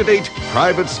 Tomorrow night at 8,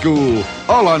 Private School.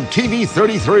 All on TV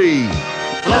 33.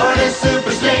 Florida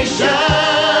Superstation.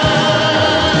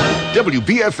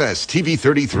 WBFS TV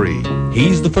 33.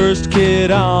 He's the first kid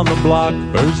on the block,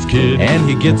 and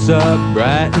he gets up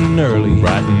bright and early.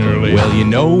 Well, you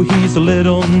know he's a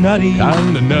little nutty,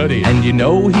 Kinda nutty. and you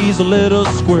know he's a little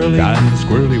squirrely.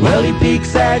 Squirrely. Well, he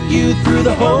peeks at you through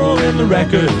the hole in the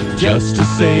record just to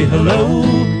say hello.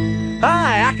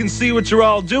 Hi, I can see what you're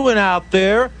all doing out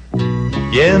there.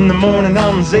 Yeah, in the morning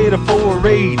on Zeta 4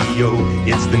 Radio,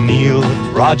 it's the Neil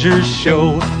Rogers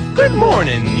Show. Good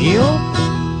morning, Neil.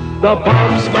 The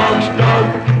pub smokes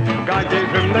dope, got it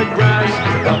from the grass.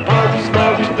 The pub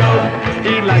smokes dope,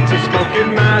 he likes to smoke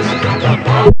in mass.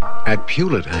 At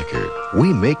Hewlett Packard,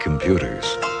 we make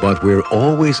computers, but we're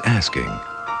always asking,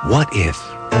 what if?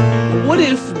 What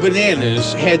if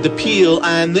bananas had the peel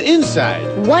on the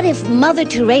inside? What if Mother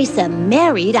Teresa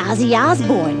married Ozzy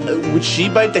Osbourne? Would she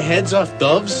bite the heads off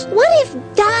doves? What if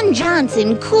Don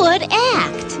Johnson could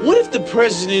act? What if the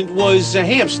president was a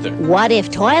hamster? What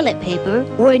if toilet paper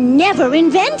were never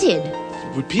invented?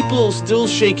 Would people still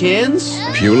shake hands?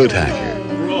 Hewlett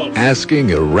Packard, asking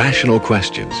irrational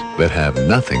questions that have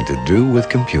nothing to do with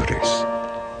computers.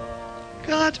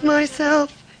 Got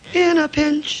myself in a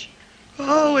pinch,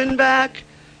 going back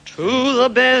to the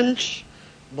bench.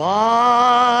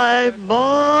 Bye,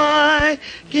 bye,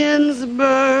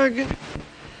 Ginsburg.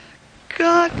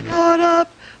 got caught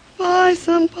up by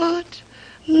some pot.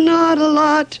 Not a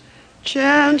lot,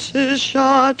 chances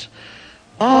shot.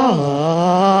 I,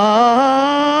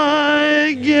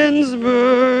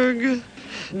 Ginsberg.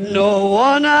 No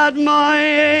one at my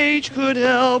age could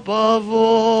help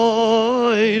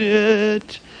avoid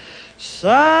it.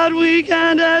 Sad we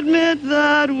can't admit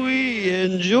that we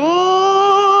enjoyed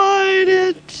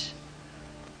it.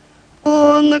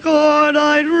 On the court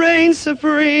I'd reign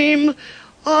supreme.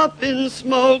 Up in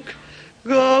smoke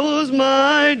goes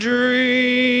my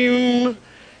dream.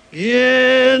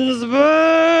 Ginsberg,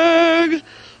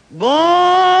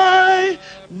 bye,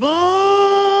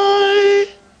 bye.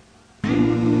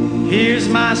 Here's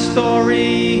my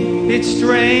story, it's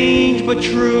strange but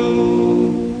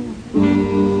true,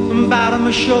 about a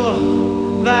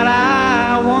Meshuggah that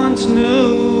I once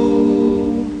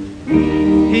knew.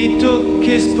 He took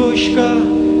his pushka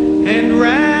and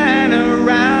ran around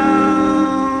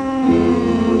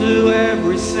to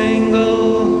every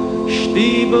single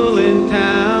steeple in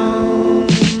town.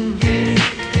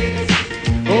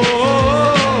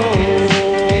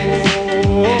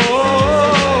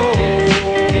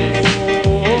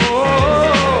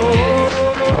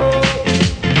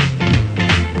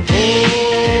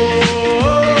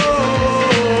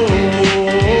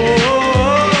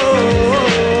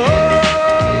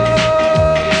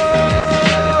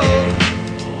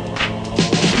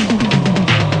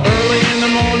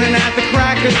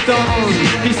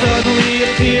 He suddenly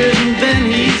appears and then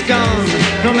he's gone.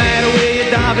 No matter where you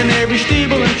dive in every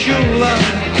steeple and chula,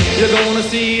 you're gonna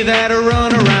see that a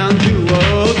run around you.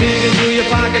 Oh, dig into your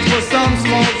pockets for some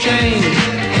small change.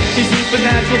 He's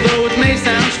supernatural though it may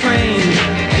sound strange,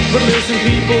 but listen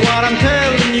people what I'm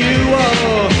telling you.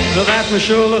 Oh, that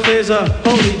Meshuggah is a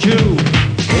holy Jew.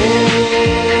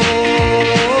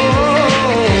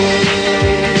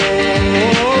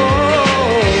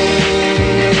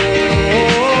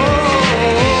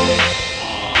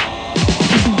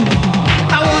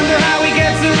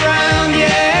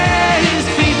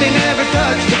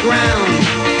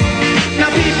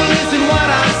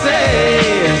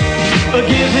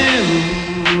 Give him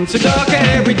tzedakah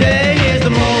every day is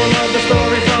the moral of the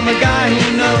story from a guy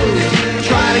who knows.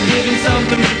 Try to give him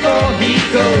something before he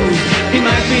goes. He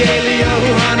might be Elio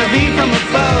Hanavi from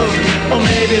above, or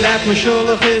maybe that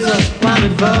Meshuggah is a planet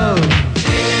vogue.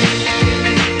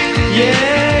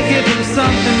 Yeah, give him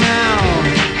something now,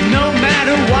 no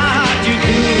matter what you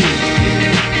do.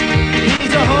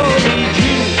 He's a holy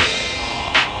Jew.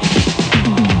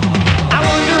 I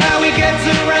wonder how he gets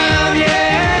around,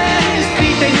 yeah.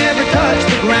 They never touch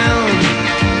the ground.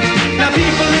 Now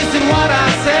people listen what I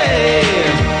say.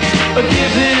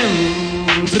 Give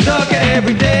him tzedakah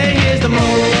every day. Here's the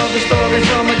moral of the story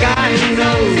from a guy who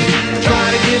knows. Try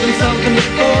to give him something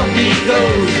before he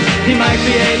goes. He might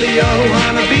be Elio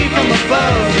Hanabi from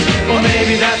above, or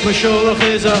maybe that Meshuggah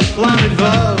is a blinded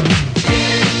glove.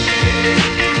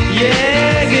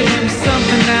 Yeah, give him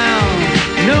something now,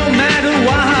 no matter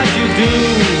what you do.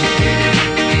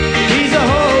 He's a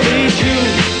holy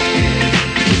Jew.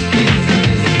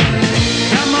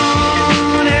 Come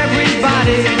on,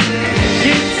 everybody,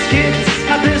 skits,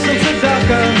 abyssal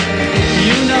tzedakah.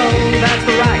 You know that's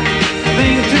the right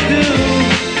thing to do.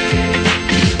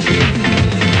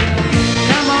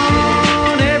 Come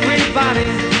on, everybody,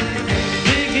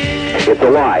 dig in. It's a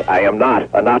lie. I am not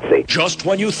a Nazi. Just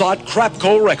when you thought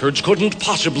Crapco Records couldn't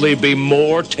possibly be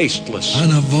more tasteless. On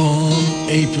a warm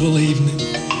April evening,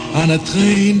 on a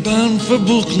trainbahn for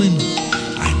Brooklyn,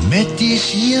 I met this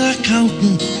here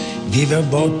accountant. We were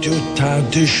about to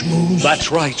start to schmooze.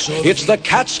 That's right. It's the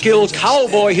Catskill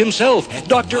cowboy himself,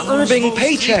 Dr. Irving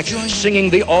Paycheck, singing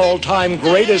the all-time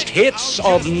greatest hits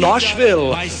of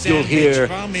Nashville. You'll hear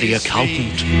The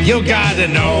Accountant. You gotta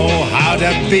know how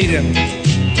to beat him,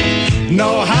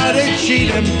 know how to cheat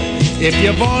him. If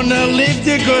you wanna live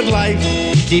the good life,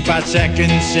 keep a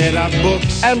second set of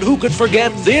books. And who could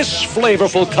forget this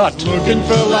flavorful cut? Looking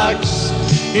for locks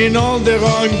in all the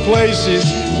wrong places.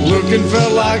 Looking for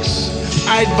locks,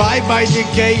 I'd buy by the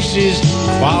cases.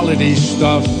 Quality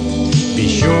stuff, be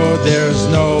sure there's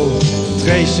no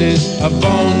traces of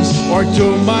bones or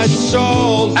too much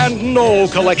soul. And no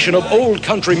collection of old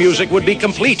country music would be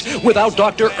complete without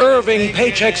Dr. Irving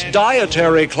Paycheck's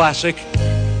dietary classic.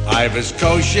 I was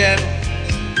kosher,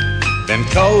 then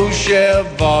kosher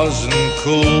wasn't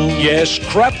cool. Yes,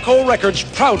 Crapco Records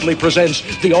proudly presents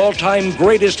the all-time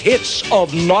greatest hits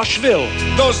of Nashville.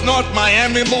 Those North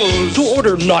Miami blues. To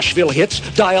order Nashville hits,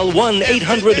 dial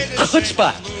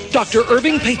 1-800-CHUTZPAH. Dr.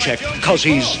 Irving Paycheck, cause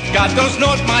he's got those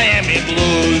North Miami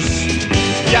blues.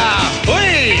 Yeah,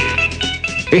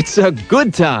 It's a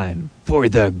good time for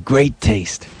the great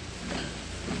taste.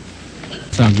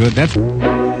 Sound good? That's...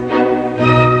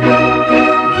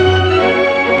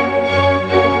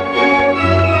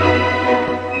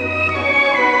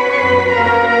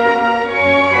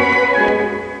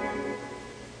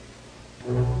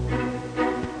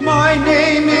 My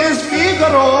name is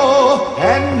Figaro,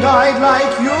 and I'd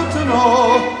like you to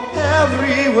know,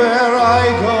 everywhere I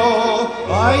go,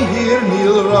 I hear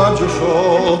Neil Rogers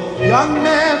show. Young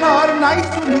men are nice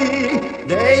to me,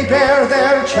 they bare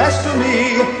their chest to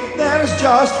me. There's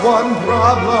just one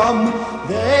problem,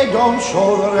 they don't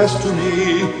show the rest to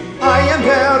me. I am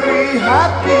very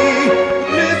happy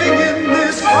living in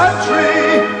this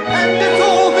country, and it's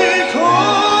all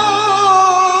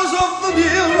because of the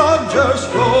Neil Rogers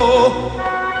show.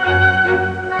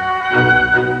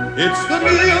 It's the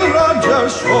Neil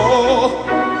Rogers show.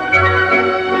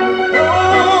 Oh,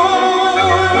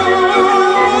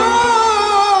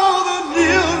 the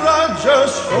Neil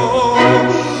Rogers show.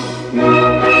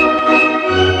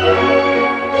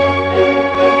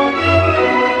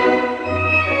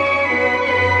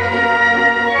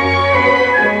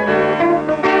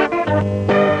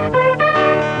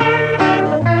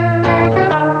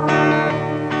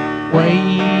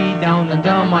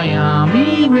 The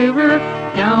Miami River,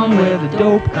 down where the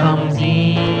dope comes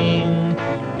in.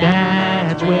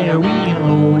 That's where we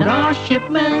unload our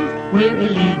shipments. We're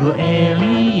illegal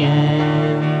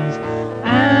aliens,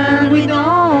 and we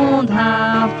don't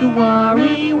have to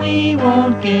worry, we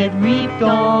won't get ripped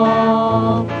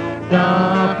off.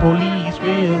 The police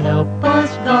will help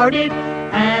us guard it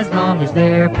as long as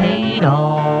they're paid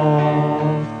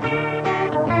off.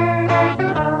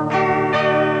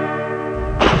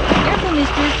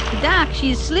 Doc,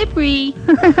 she's slippery.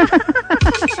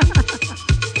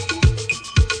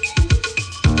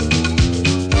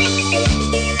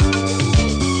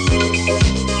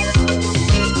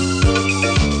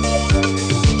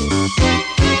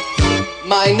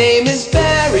 My name is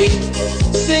Barry,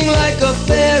 sing like a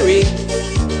fairy.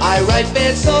 I write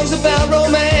bad songs about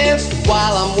romance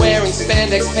while I'm wearing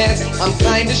spandex pants. I'm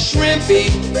kinda shrimpy,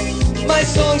 my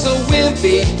songs are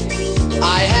wimpy.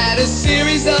 I had a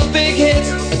series of big hits,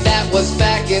 but that was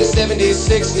back in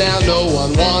 '76. Now no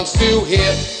one wants to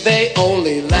hear. They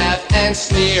only laugh and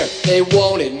sneer. They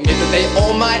won't admit that they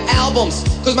own my albums,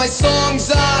 cause my songs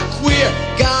are queer.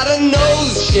 Got a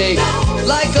nose shape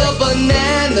like a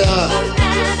banana.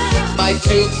 My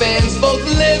two fans both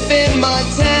live in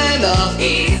Montana.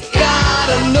 He's got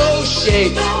a nose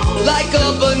shape like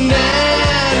a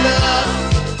banana.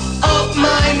 Up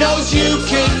my nose you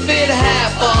could fit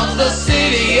half of the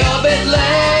city of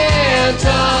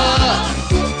Atlanta.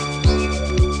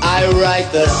 I write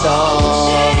the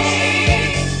songs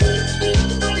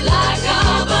like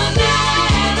a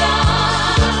banana.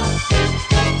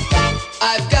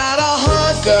 I've got a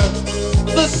honker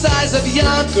the size of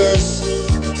Yonkers.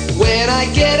 When I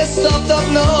get a stuffed up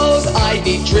nose, I'd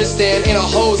be Tristan in a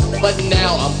hose. But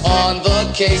now I'm on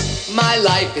the case, my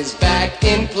life is back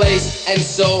in place, and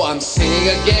so I'm singing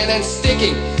again and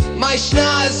sticking my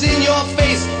schnoz in your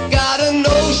face. Got a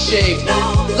nose shape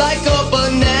like a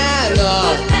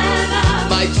banana.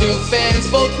 My two fans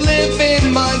both live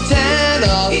in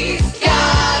Montana.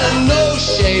 Got a nose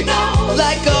shape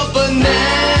like a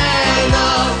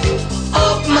banana.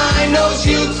 Up my nose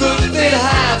you could fit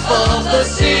half of the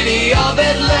city of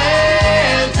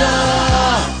Atlanta.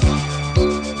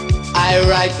 I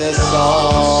write the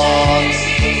songs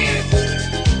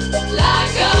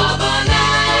like a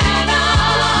banana,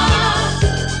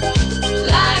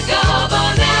 like a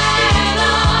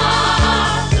banana,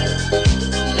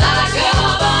 like a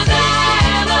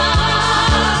banana.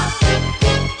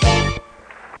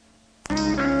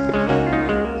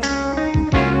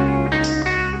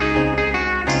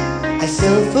 I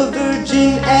sail for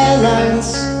Virgin Airlines,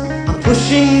 I'm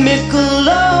pushing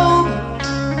Michelob.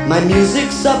 My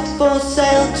music's up for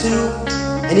sale to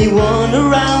anyone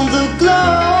around the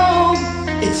globe.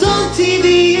 It's on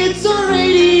TV, it's on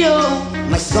radio,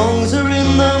 my songs are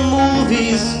in the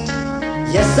movies.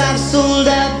 Yes, I've sold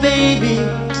out, baby,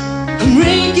 I'm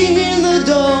raking in the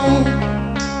dough.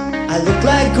 I look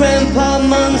like Grandpa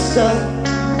Munster,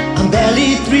 I'm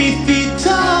barely 3 feet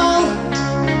tall.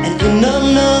 And in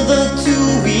another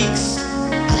 2 weeks,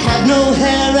 I'll have no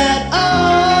hair at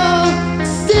all.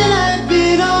 Still I've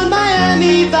been on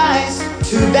Miami Vice.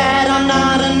 Too bad I'm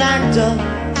not an actor,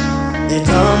 they're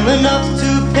dumb enough to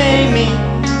pay me.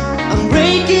 I'm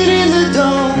raking in the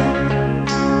dough.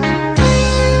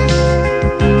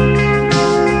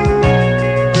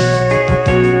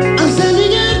 I'm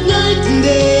selling at night and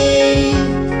day,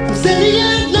 I'm selling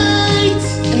at night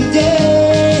and day.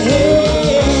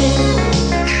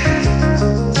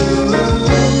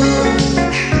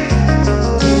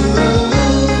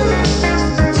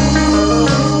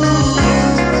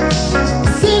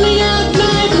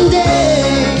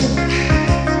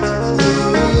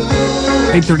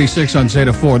 8:36 on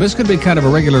Zeta 4. This could be kind of a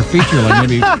regular feature, like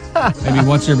maybe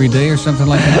once every day or something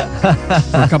like that,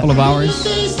 for a couple of hours.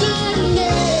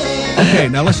 Okay,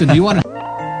 now listen, do you want to...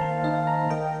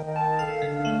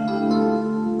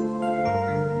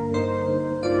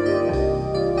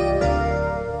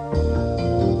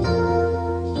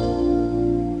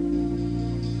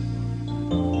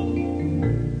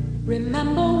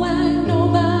 Remember when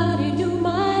nobody knew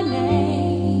my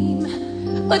name,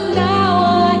 but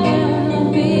now I am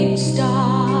a big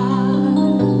star.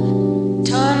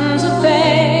 Tons of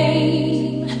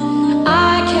fame,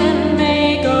 I can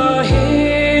make a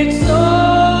hit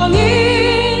song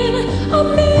in a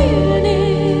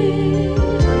minute,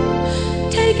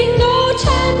 taking no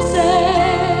chances.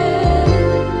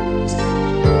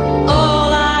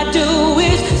 All I do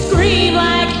is scream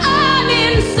like I'm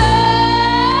insane.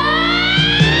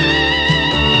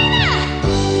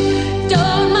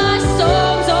 Don't my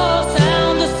songs all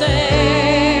sound the same?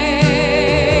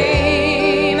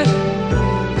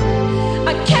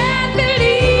 I can't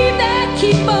believe they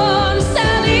keep on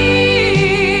selling.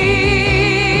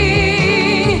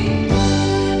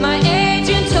 My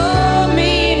agent told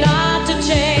me not to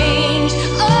change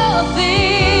a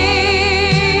thing,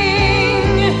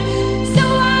 so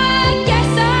I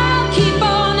guess I'll keep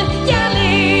on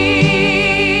yelling.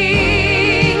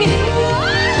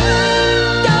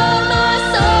 Don't my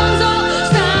songs all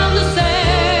sound the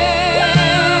same?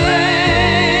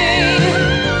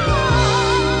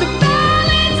 The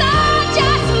ballads are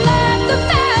just like the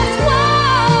fast ones.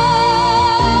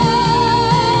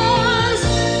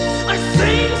 I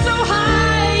sing so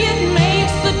high it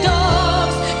makes the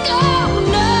dogs go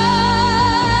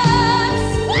nuts.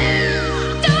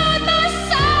 Don't my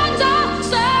songs all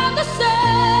sound the same?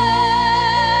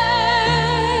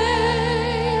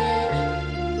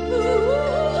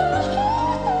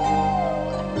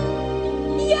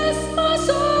 Yes, my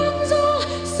songs all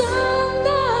sound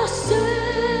the same.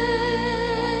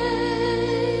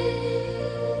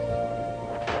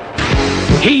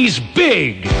 He's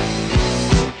big.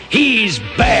 He's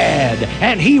bad.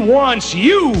 And he wants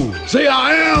you. Say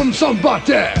I am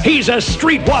somebody. He's a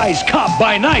streetwise cop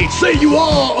by night. Say you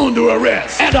are under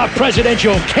arrest. And a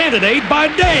presidential candidate by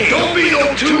day. Don't be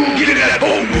no tool, get in that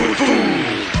Homewood fool.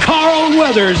 Carl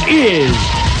Weathers is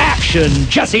Action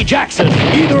Jesse Jackson.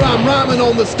 Either I'm rhyming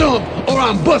on the stump or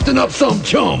I'm busting up some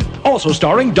chump. Also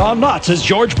starring Don Knotts as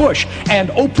George Bush and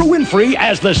Oprah Winfrey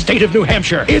as the state of New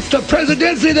Hampshire. It's the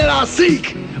presidency that I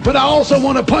seek, but I also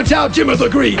want to punch out Jimmy the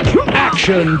Greek.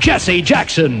 Action Jesse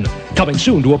Jackson. Coming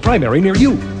soon to a primary near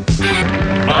you.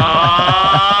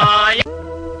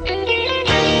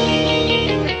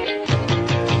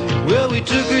 Well, we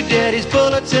took her daddy's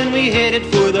bullets and we headed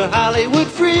for the Hollywood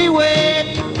freeway.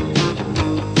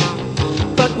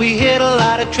 But we hit a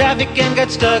lot of traffic and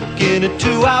got stuck in a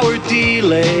 2-hour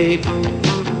delay.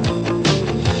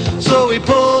 So we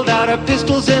pulled out our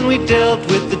pistols and we dealt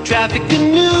with the traffic a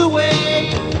new way.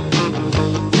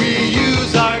 We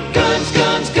use our guns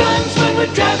when we're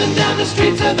driving down the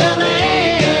streets of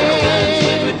L.A. Guns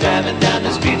when we're driving down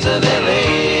the streets of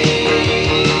L.A.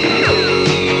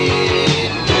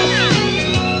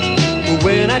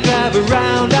 When I drive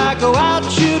around, I go out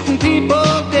shooting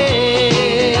people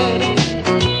dead.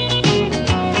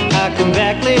 I come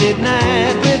back late at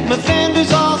night with my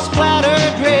fenders all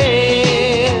splattered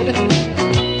red.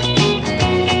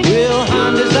 Well,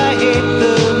 Hondas I hate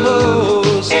the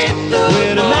most.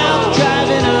 When I'm out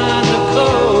driving on the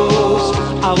coast,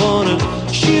 I wanna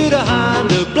shoot a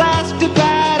Honda, blast it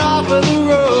right off of the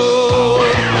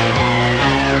road.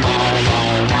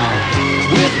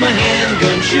 With my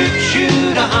handgun,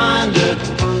 shoot a Honda,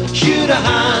 shoot a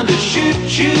Honda,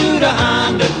 shoot a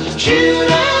Honda, shoot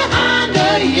a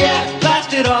Honda, yeah,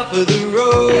 blast it off of the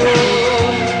road.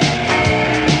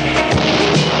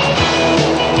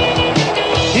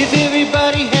 If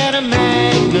everybody had a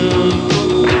Magnum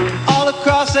all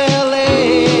across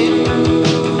L.A.,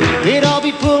 they'd all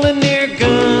be pulling their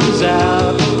guns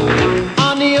out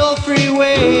on the old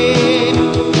freeway.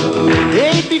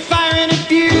 They'd be firing at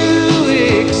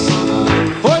Buicks,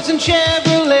 Fords and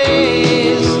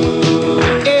Chevrolets.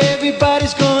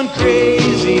 Everybody's going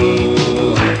crazy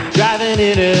driving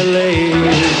in L.A.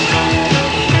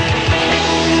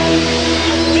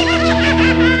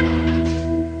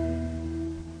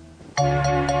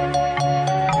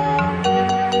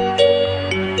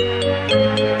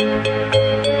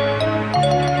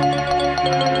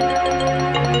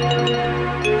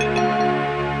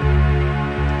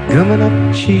 Gumming up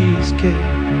cheesecake,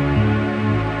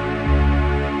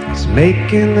 it's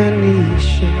making the knees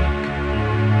shake.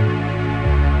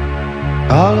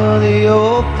 All of the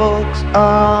old folks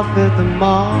off at the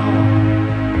mall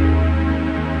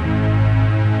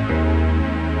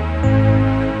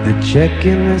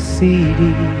checking the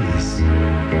CDs.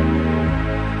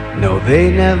 No,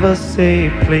 they never say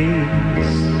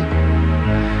please.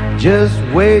 Just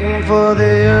waiting for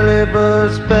the early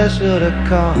bird special to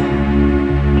come.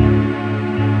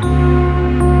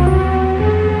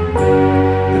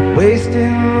 They're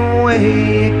wasting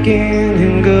away again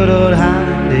in good old Hollywood,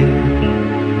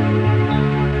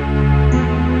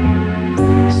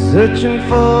 searching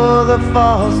for the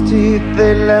false teeth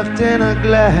they left in a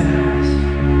glass.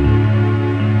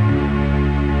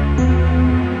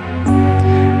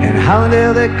 And how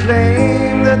dare they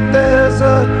claim that there's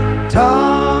a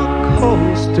talk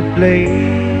host to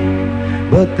blame,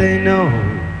 but they know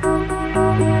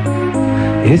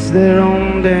it's their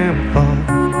own damn fault.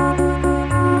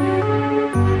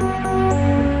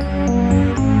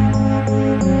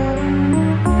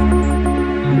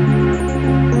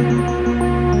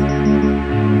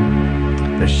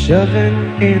 Shoving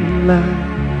in line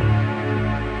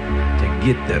to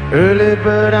get the early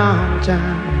bird on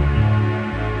time.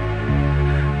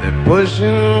 They're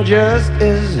pushing just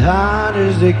as hard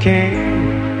as they can.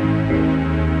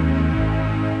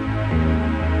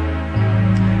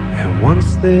 And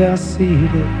once they are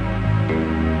seated,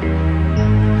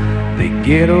 they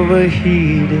get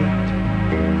overheated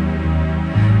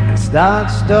and start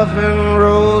stuffing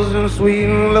rolls and sweet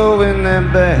and low in their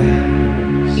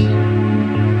bags.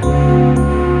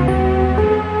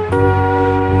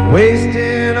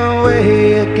 Wasting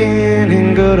away again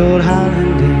in good old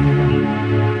Holland,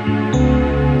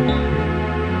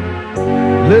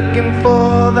 looking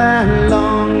for that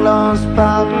long lost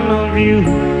fountain of youth.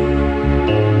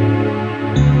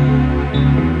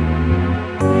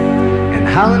 And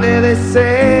how dare they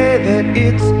say that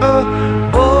it's a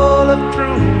bowl of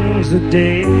prunes a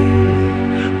day,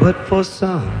 but for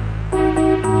some,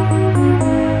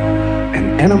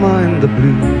 an enema in the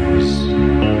blues.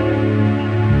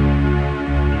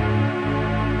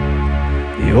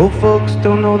 The old folks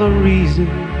don't know the reason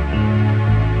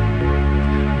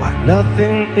why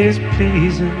nothing is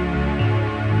pleasing.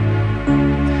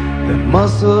 Their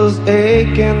muscles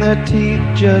ache and their teeth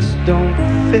just don't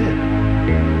fit.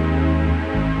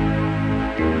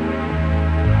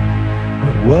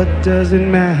 But what does it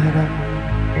matter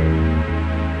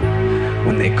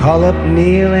when they call up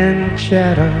Neil and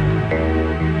chatter?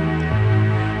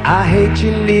 I hate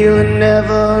you, Neil, and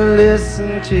never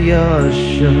listen to your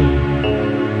show.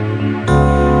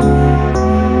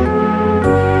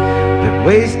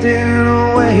 Wasting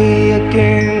away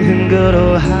again in good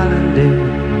old Holland,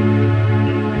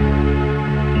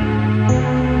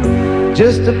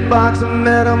 just a box of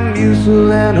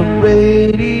Metamucil and a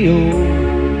radio.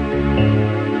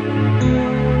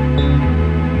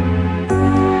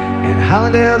 And how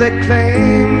dare they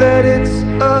claim that it's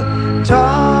a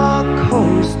talk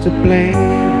host to blame,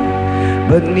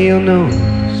 but Neil knows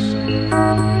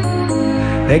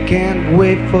they can't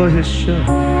wait for his show.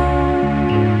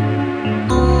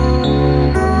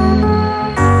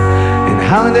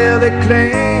 How dare they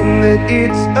claim that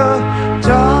it's a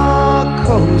talk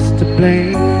host to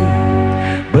blame,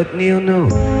 but Neil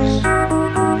knows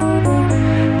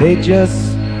they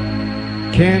just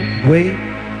can't wait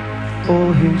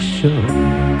for his show.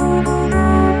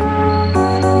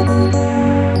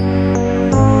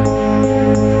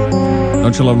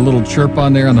 Don't you love a little chirp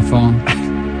on there on the phone?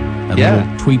 That Yeah.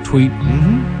 little tweet.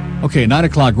 Okay, 9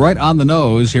 o'clock, right on the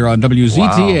nose here on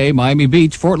WZTA, Miami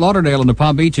Beach, Fort Lauderdale, and the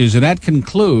Palm Beaches. And that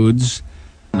concludes.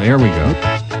 There we go.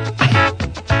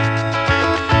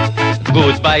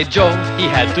 Goodbye, Joe. He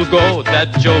had to go,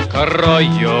 that Joe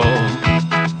Carroyo.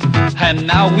 And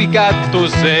now we got to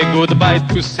say goodbye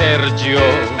to Sergio.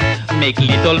 Make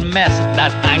little mess,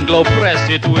 that Anglo press,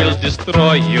 it will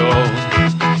destroy you.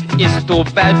 It's too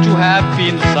bad you have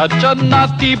been such a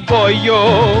naughty boy,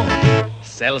 yo.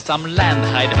 Sell some land,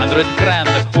 hide 100 grand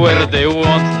where they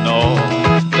won't know.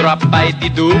 Drop by the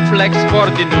duplex for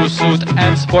the new suit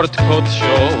and sport coat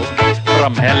show.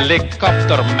 From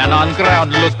helicopter, man on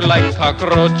ground, look like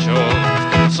cockroacho.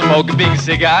 Smoke big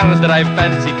cigar, drive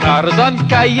fancy cars on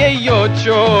Calle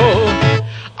Ocho.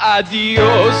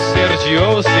 Adios,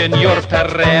 Sergio, Senor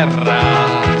Pereira.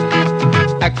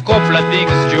 A couple of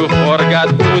things you forgot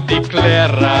to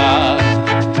declare.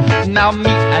 Now me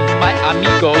and my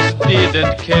amigos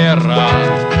didn't care,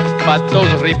 but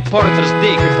those reporters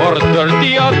dig for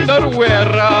dirty underwear.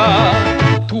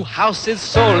 2 houses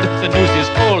sold, the news is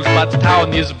old, but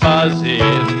town is buzzing.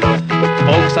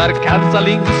 Folks are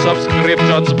canceling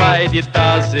subscriptions by the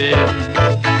dozen.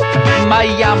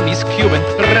 Miami's Cuban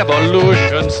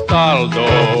revolution stalled,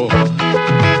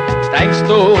 thanks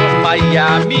to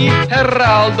Miami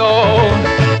Heraldo.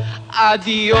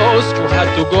 Adios, you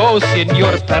had to go,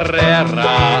 Senor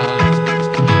Pereira.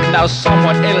 Now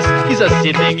someone else is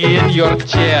sitting in your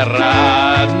chair.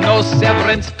 No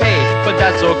severance pay, but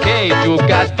that's okay, you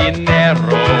got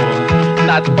dinero.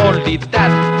 Not only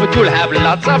that, but you'll have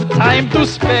lots of time to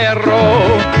spare.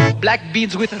 Black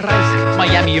beans with rice,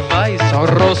 Miami Vice,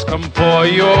 arroz con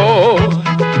pollo.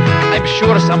 I'm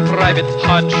sure some private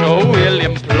honcho will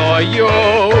employ you.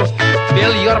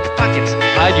 Fill your pockets,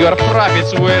 hide your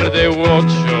profits where they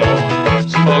won't show.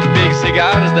 Smoke big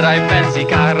cigars, drive fancy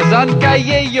cars on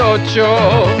Calle Ocho.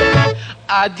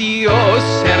 Adios,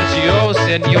 Sergio,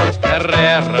 Senor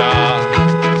Pereira.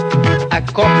 A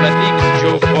couple of things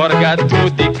you forgot to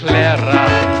declare.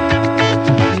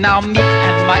 Now me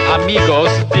and my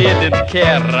amigos didn't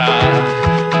care,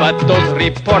 but those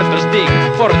reporters dig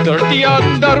for dirty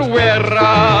underwear.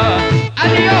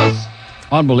 Adios!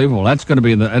 Unbelievable. That's going to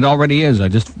be it already is. I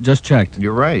just checked.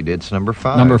 You're right. It's number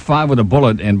 5. Number 5 with a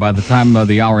bullet, and by the time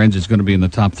the hour ends, it's going to be in the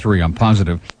top 3. I'm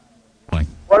positive.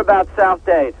 What about South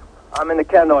Dade? I'm in the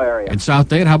Kendall area. In South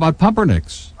Dade, how about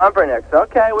Pumpernicks? Pumpernicks.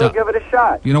 Okay, we'll give it a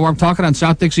shot. You know where I'm talking, on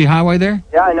South Dixie Highway there?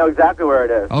 Yeah, I know exactly where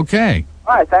it is. Okay.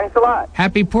 All right, thanks a lot.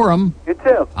 Happy Purim. You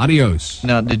too. Adios.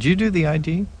 Now, did you do the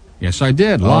ID? Yes, I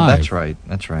did, Oh, live. that's right.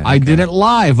 That's right. I did it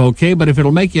live, okay, but if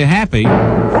it'll make you happy...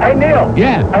 Hey, Neil.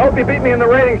 Yeah. I hope you beat me in the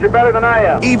ratings. You're better than I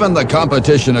am. Even the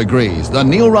competition agrees. The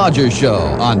Neil Rogers Show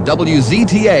on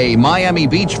WZTA, Miami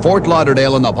Beach, Fort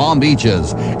Lauderdale, and the Palm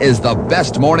Beaches is the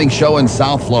best morning show in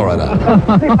South Florida.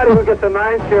 Anybody who gets a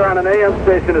 9 share on an AM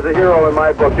station is a hero in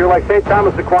my book. You're like St.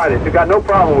 Thomas Aquinas. You got no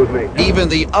problem with me. Even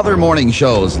the other morning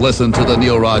shows listen to the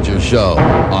Neil Rogers Show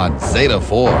on Zeta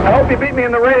 4. I hope you beat me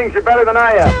in the ratings. You're better than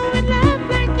I am.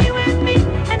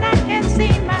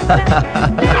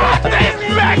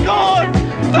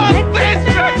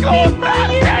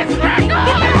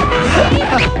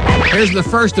 Here's the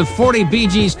first of 40 Bee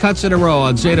Gees cuts in a row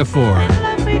on Zeta 4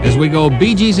 as we go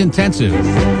Bee Gees intensive.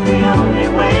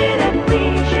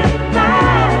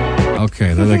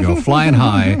 Okay, there they go, flying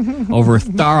high over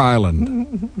Star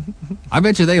Island. I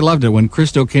bet you they loved it when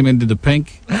Christo came into the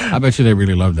pink. I bet you they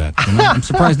really loved that. You know? I'm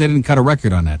surprised they didn't cut a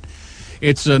record on that.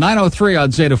 It's 9:03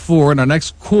 on Zeta 4, and our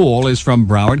next call is from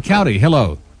Broward County.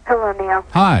 Hello. Hello, Neil.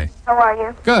 Hi. How are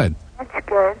you? Good. That's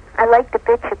good. I like the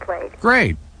bit you played.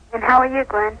 Great. And how are you,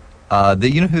 Glenn?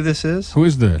 You know who this is? Who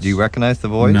is this? Do you recognize the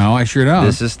voice? No, I sure don't.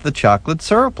 This is the chocolate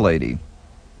syrup lady,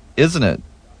 isn't it?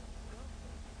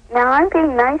 Now, I'm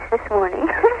being nice this morning.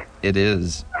 It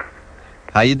is.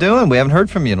 How you doing? We haven't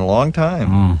heard from you in a long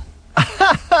time.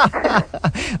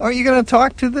 Are you going to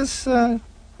talk to this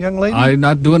young lady? I'm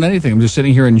not doing anything. I'm just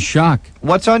sitting here in shock.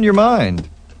 What's on your mind?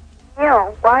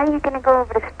 Neil, why are you going to go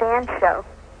over to Stan's show?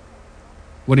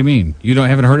 What do you mean? You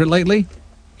haven't heard it lately?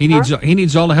 He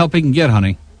needs all the help he can get,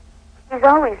 honey. He's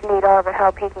always need all the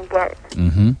help he can get.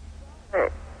 Mm-hmm.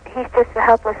 But he's just a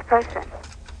helpless person.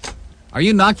 Are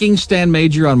you knocking Stan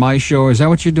Major on my show? Is that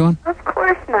what you're doing? Of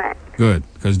course not. Good,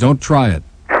 because don't try it.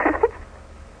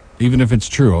 Even if it's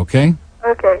true, okay?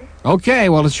 Okay. Okay,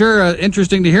 well, it's sure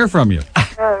interesting to hear from you.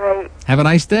 All right. Have a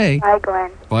nice day. Bye,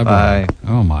 Glenn. Bye-bye.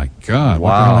 Oh, my God. Wow.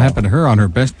 What the hell happened to her on her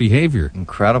best behavior?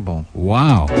 Incredible.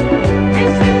 Wow.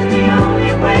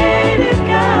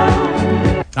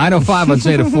 9:05 on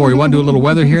Zeta 4. You want to do a little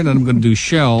weather here, then I'm going to do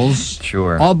shells.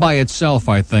 Sure. All by itself,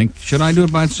 I think. Should I do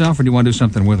it by itself, or do you want to do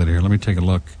something with it here? Let me take a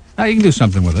look. No, you can do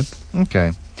something with it.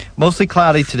 Okay. Mostly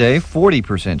cloudy today,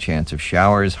 40% chance of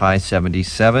showers, high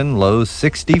 77, low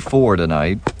 64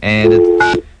 tonight. And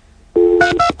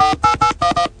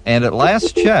at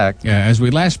last check... Yeah, as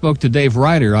we last spoke to Dave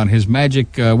Ryder on his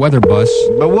magic weather bus.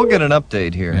 But we'll get an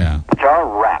update here. Yeah.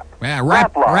 Rap. Yeah,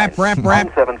 rap.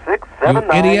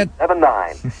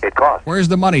 976-7979. It costs. Where's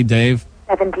the money, Dave?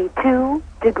 72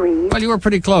 degrees. Well, you were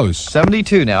pretty close.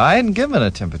 72 now. I hadn't given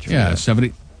a temperature. Yeah, yet.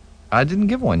 70. I didn't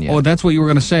give one yet. Oh, that's what you were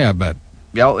going to say, I bet.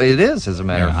 Yeah, it is, as a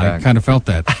matter of fact. I kind of felt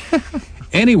that.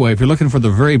 Anyway, if you're looking for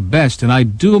the very best, and I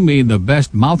do mean the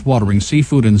best mouth-watering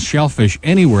seafood and shellfish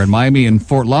anywhere in Miami and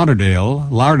Fort Lauderdale,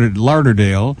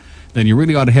 then you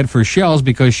really ought to head for Shells,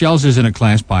 because Shells is in a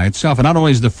class by itself. And not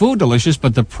only is the food delicious,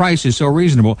 but the price is so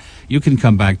reasonable, you can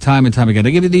come back time and time again.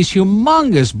 They give you these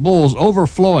humongous bowls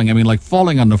overflowing, I mean, like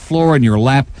falling on the floor in your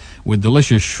lap, with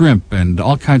delicious shrimp and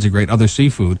all kinds of great other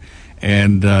seafood.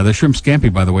 And the shrimp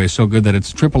scampi, by the way, is so good that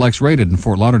it's XXX rated in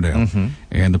Fort Lauderdale. Mm-hmm.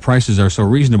 And the prices are so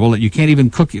reasonable that you can't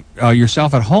even cook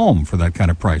yourself at home for that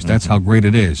kind of price. That's how great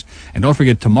it is. And don't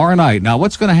forget, tomorrow night, now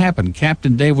what's going to happen?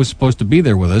 Captain Dave was supposed to be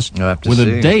there with us with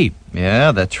a date.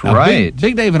 Yeah, that's now, right.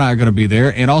 Big Dave and I are going to be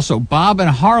there, and also Bob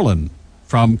and Harlan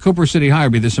from Cooper City High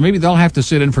will be there. So maybe they'll have to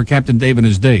sit in for Captain Dave and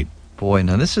his date. Boy,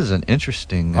 now this is an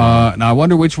interesting... Now, I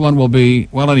wonder which one will be...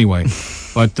 Well, anyway.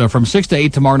 But from 6 to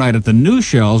 8 tomorrow night at the New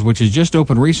Shells, which has just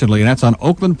opened recently, and that's on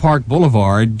Oakland Park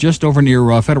Boulevard, just over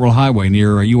near Federal Highway,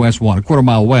 near US 1, a quarter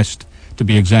mile west, to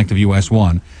be exact, of US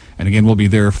 1. And again, we'll be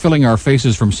there filling our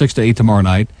faces from 6 to 8 tomorrow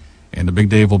night. And the Big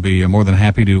Dave will be more than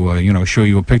happy to, show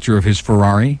you a picture of his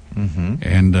Ferrari. Mm-hmm.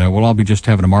 And we'll all be just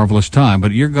having a marvelous time.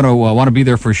 But you're going to want to be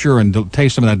there for sure and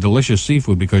taste some of that delicious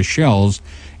seafood, because Shells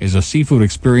is a seafood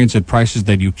experience at prices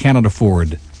that you cannot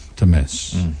afford to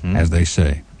miss, as they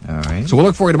say. All right. So we'll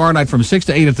look for you tomorrow night from 6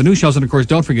 to 8 at the New Shells. And, of course,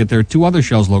 don't forget there are 2 other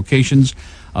Shells locations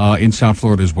in South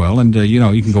Florida as well. And,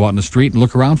 you can go out in the street and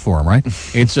look around for them, right?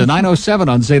 It's 9:07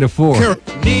 on Zeta 4.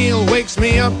 Neil wakes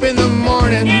me up in the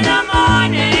morning.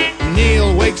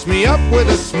 Neil wakes me up with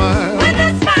a smile.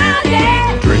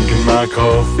 Yeah. Drinking my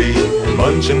coffee,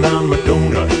 munching on my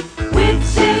donut. With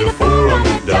Zeta 4 on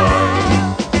the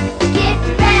dial. Get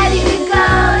ready to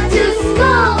go to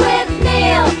school with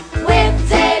Neil. With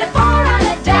Zeta 4 on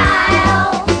the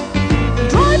dial.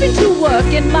 Driving to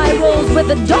work in my Rolls with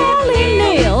a darling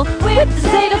Neil. With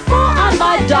Zeta 4 on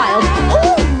my dial.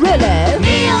 Oh, really?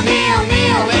 Neil,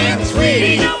 it's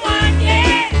sweetie.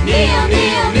 Neil,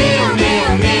 Neil,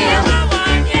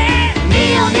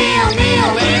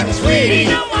 it's sweetie.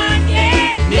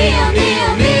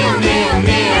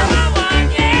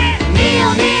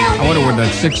 I wonder where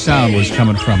that sick sound was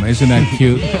coming from. Isn't that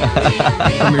cute?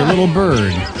 From your little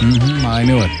bird. I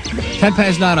knew it. 10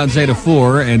 past 9 on Zeta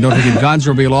 4. And don't forget, Gonzo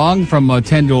will be along from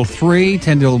 10 till 3,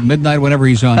 10 till midnight, whenever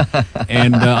he's on.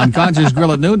 And on Gonzo's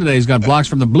Grill at noon today, he's got blocks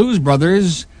from the Blues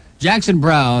Brothers, Jackson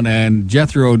Brown, and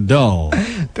Jethro Tull.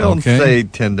 Don't say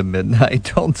 10 to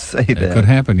midnight. Don't say that. It could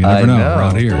happen. You never know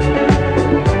around here.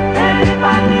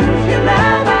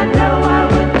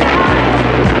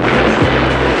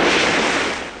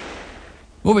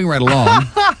 Moving right along,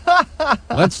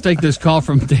 let's take this call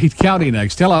from Dade County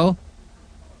next. Hello.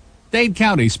 Dade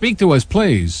County, speak to us,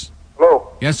 please.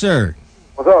 Hello. Yes, sir.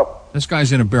 What's up? This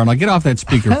guy's in a barrel. Now get off that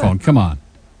speakerphone. Come on.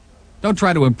 Don't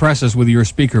try to impress us with your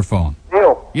speakerphone.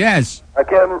 Neil. Yes. I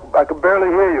can barely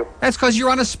hear you. That's because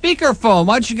you're on a speakerphone.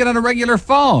 Why don't you get on a regular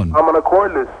phone? I'm on a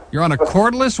cordless. You're on a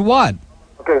cordless what?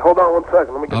 Okay, hold on 1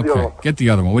 second. Let me get the other one. Get the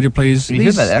other one, would you please? Can you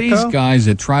hear that echo? These guys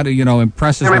that try to,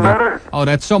 impress us Hear me with their... better? Oh,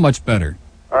 that's so much better.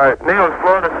 All right, Neil, it's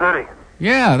Florida City.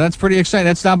 Yeah, that's pretty exciting.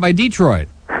 That's down by Detroit.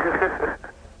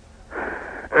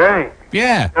 Hey.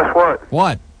 Yeah. Guess what?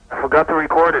 What? I forgot to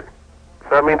record it. So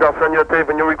that means I'll send you a tape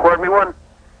and you record me one?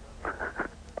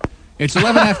 It's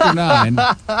 11 after 9.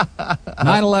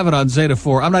 9:11 on Zeta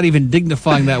 4. I'm not even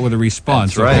dignifying that with a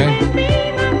response. That's right. Okay?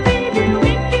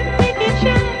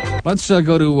 Let's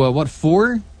go to,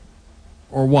 4?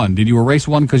 Or 1? Did you erase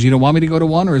 1 because you don't want me to go to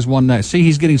 1, or is 1 next? See,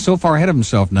 he's getting so far ahead of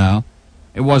himself now.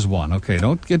 It was 1. Okay,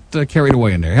 don't get carried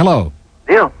away in there. Hello.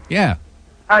 Neil. Yeah.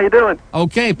 How you doing?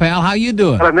 Okay, pal. How you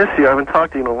doing? I miss you. I haven't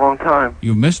talked to you in a long time.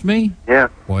 You missed me? Yeah.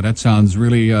 Boy, that sounds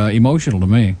really emotional to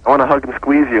me. I want to hug and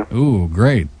squeeze you. Ooh,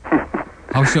 great.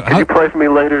 Can you play for me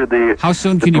later How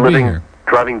soon can you be here?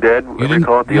 Driving Dead? You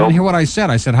didn't hear what I said.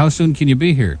 I said, how soon can you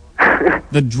be here?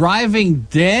 The Driving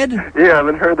Dead? Yeah, I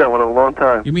haven't heard that one in a long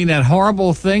time. You mean that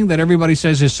horrible thing that everybody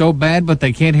says is so bad, but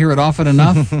they can't hear it often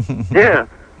enough? Yeah,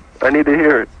 I need to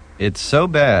hear it. It's so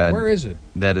bad. Where is it?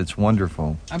 That it's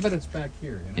wonderful. I bet it's back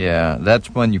here. Yeah, that's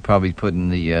one you probably put in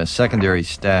the secondary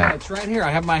stack. It's right here.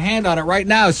 I have my hand on it right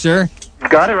now, sir. You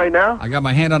got it right now? I got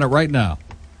my hand on it right now.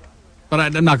 But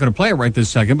I'm not going to play it right this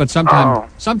second, but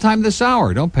sometime this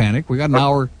hour. Don't panic. We got an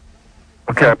hour.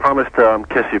 Okay, I promise to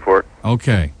kiss you for it.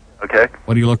 Okay. Okay?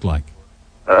 What do you look like?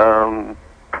 Well,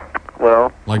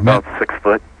 like about 6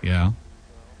 foot. Yeah.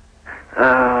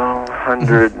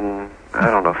 100 and, I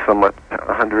don't know, somewhat,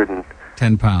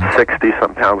 110 pounds.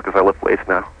 60-something pounds because I lift weights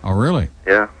now. Oh, really?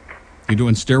 Yeah. You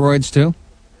doing steroids, too?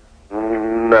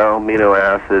 No, amino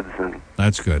acids and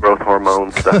that's good. Growth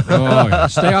hormones stuff. Oh, yeah.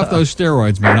 Stay off those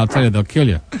steroids, man. I'll tell you, they'll kill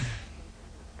you.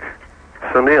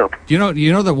 So, Neil. Do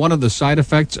you know that one of the side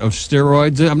effects of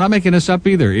steroids, I'm not making this up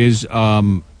either, is,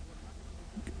 how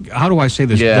do I say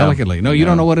this delicately? No, you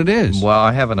don't know what it is. Well,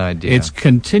 I have an idea. It's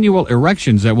continual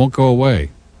erections that won't go away.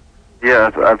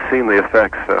 Yeah, I've seen the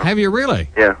effects. So. Have you really?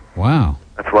 Yeah. Wow.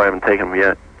 That's why I haven't taken them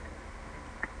yet.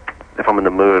 If I'm in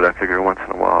the mood, I figure once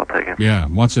in a while I'll take it. Yeah,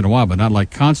 once in a while, but not like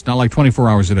constant, not like 24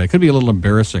 hours a day. Could be a little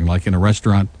embarrassing, like in a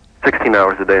restaurant. 16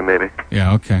 hours a day, maybe.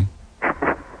 Yeah, okay.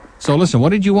 So listen, what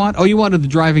did you want? Oh, you wanted The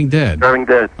Driving Dead. Driving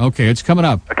Dead. Okay, it's coming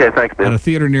up. Okay, thanks, man. At a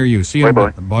theater near you. See you.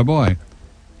 Bye-bye. Bye-bye.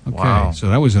 Okay, wow. So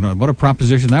that was what a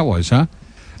proposition that was, huh?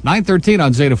 9:13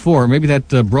 on Zeta 4. Maybe that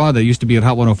broad that used to be at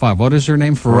Hot 105. What is her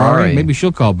name? Ferrari? Maybe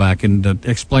she'll call back and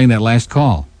explain that last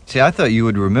call. See, I thought you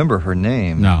would remember her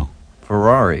name. No.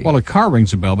 Ferrari. Well, a car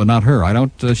rings a bell, but not her. I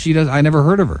don't. She does. I never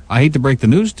heard of her. I hate to break the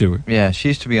news to her. Yeah, she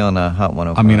used to be on Hot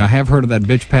 105. I mean, I have heard of that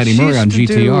bitch Patty Murray on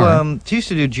GTR. She used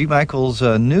to do G. Michael's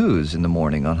news in the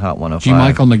morning on Hot 105. G.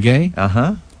 Michael McGay?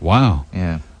 Uh-huh. Wow.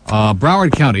 Yeah.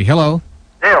 Broward County, hello.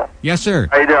 Neil. Yes, sir.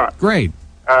 How you doing? Great.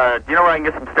 Do you know where I can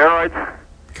get some steroids?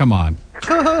 Come on.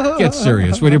 Get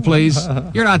serious, will you please?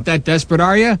 You're not that desperate,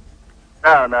 are you?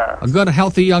 No. A good,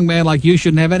 healthy young man like you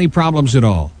shouldn't have any problems at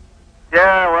all.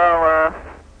 Yeah, well,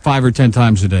 5 or 10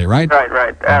 times a day, right?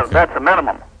 Right. That's the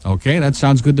minimum. Okay, that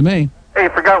sounds good to me. Hey, you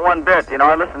forgot one bit. You know,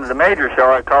 I listened to the Major show.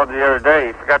 I called you the other day.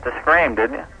 You forgot the Scream,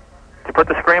 didn't you? Did you put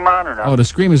the Scream on or no? Oh, the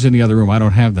Scream is in the other room. I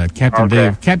don't have that. Captain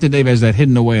Dave has that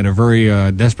hidden away in a very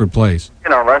desperate place. You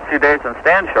know, last few days on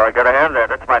Stan's show, I got to have that.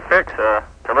 That's my fix. To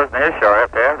listen to his show, I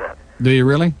have to have that. Do you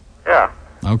really? Yeah.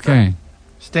 Okay.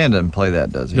 Stan doesn't play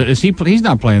that, does he? Is he? He's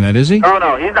not playing that, is he? Oh,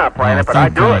 no, he's not playing it, but I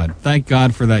do it. Thank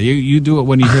God for that. You do it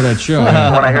when you hear that show. When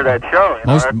I hear that show.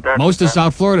 You know, most of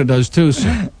South Florida does too,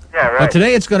 sir. Yeah, right. But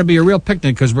today it's going to be a real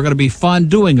picnic because we're going to be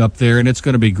fondueing up there, and it's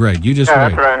going to be great. You just wait.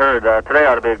 That's what I heard. Today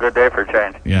ought to be a good day for a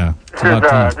change. Yeah. This is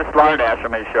Lardass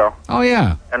from his show. Oh,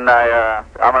 yeah. And I'm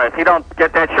gonna, if he don't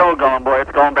get that show going, boy,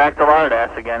 it's going back to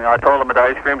Lardass again. You know, I told him at the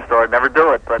ice cream store I'd never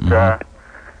do it, but you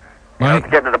know, it's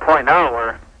getting to the point now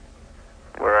where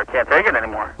I can't take it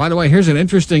anymore. By the way, here's an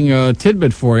interesting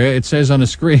tidbit for you. It says on the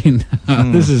screen,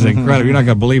 this is incredible. You're not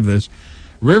going to believe this.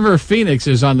 River Phoenix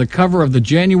is on the cover of the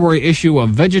January issue of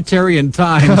Vegetarian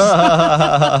Times.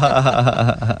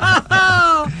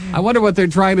 I wonder what they're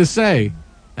trying to say.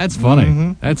 That's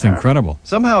funny. That's incredible.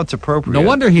 Somehow it's appropriate. No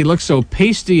wonder he looks so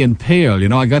pasty and pale. You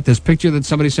know, I got this picture that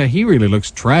somebody said he really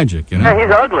looks tragic. You know? Yeah,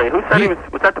 he's ugly. Who said he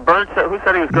was that the bird? Who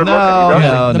said he was good looking?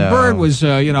 No, the bird was,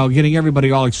 getting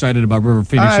everybody all excited about River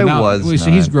Phoenix.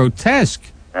 He's grotesque.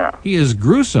 Yeah. He is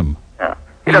gruesome. Yeah.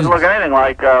 He doesn't look anything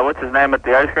like, what's his name at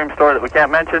the ice cream store that we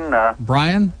can't mention?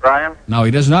 Brian? Brian? No,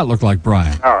 he does not look like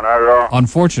Brian. No, not at all.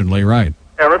 Unfortunately, right.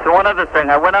 Yeah, listen, one other thing.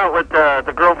 I went out with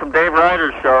the girl from Dave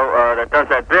Ryder's show that does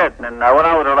that bit, and I went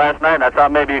out with her last night, and I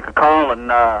thought maybe you could call and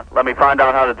let me find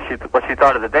out what she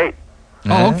thought of the date.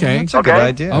 Oh, okay. That's a good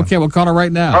idea. Okay, we'll call her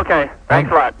right now. Okay,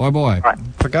 thanks a lot. Boy. Right.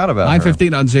 Forgot about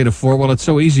 9:15 on Zeta 4. Well, it's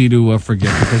so easy to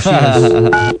forget because she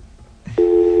is...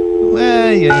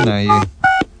 Well, you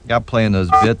got playing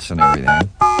those bits and everything.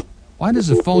 Why does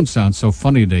the phone sound so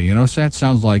funny today? You know, that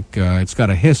sounds like it's got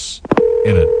a hiss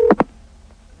in it.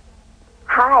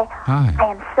 Hi. I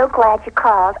am so glad you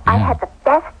called. I had the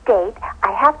best date.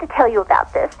 I have to tell you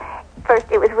about this.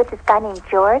 First, it was with this guy named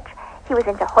George. He was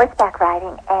into horseback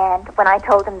riding, and when I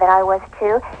told him that I was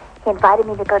too, he invited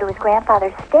me to go to his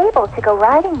grandfather's stable to go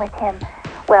riding with him.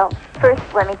 Well, first,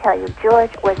 let me tell you,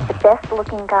 George was the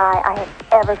best-looking guy I have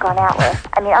ever gone out with.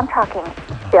 I mean, I'm talking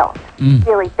built,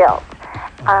 really built.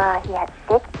 He had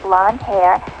thick blonde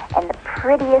hair and the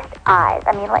prettiest eyes.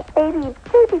 I mean, like baby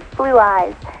blue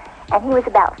eyes. And he was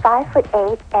about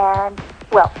 5'8", and,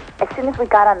 well, as soon as we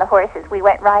got on the horses, we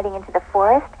went riding into the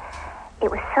forest.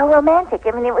 It was so romantic.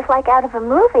 I mean, it was like out of a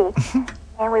movie.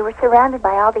 And we were surrounded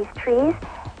by all these trees,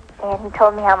 and he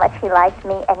told me how much he liked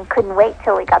me, and he couldn't wait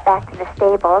till we got back to the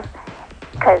stables,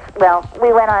 because, well,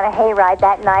 we went on a hayride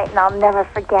that night, and I'll never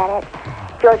forget it.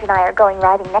 George and I are going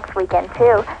riding next weekend,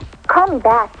 too. Call me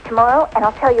back tomorrow, and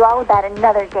I'll tell you all about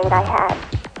another date I had.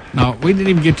 No, we didn't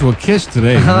even get to a kiss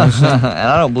today. And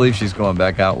I don't believe she's going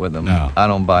back out with him. No. I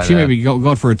don't buy that. She may be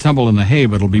going for a tumble in the hay,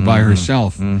 but it'll be by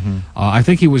herself. I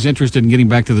think he was interested in getting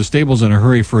back to the stables in a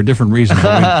hurry for a different reason.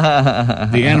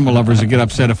 The animal lovers would get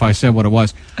upset if I said what it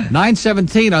was.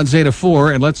 9:17 on Zeta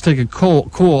 4, and let's take a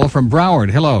call from Broward.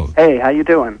 Hello. Hey, how you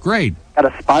doing? Great. Got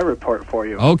a spy report for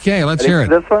you. Okay, let's hear it.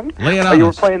 This one? Lay it on You were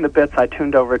us. playing the bits. I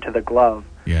tuned over to the glove.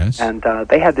 Yes. And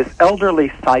they had this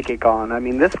elderly psychic on. I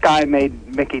mean, this guy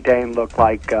made Mickey Dane look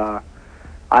like,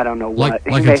 I don't know what.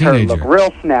 Like he made a her teenager. look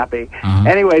real snappy.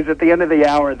 Anyways, at the end of the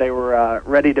hour, they were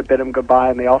ready to bid him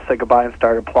goodbye, and they all said goodbye and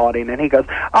started applauding. And he goes,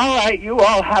 all right, you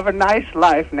all have a nice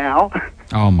life now.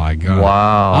 Oh, my God.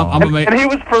 Wow. And he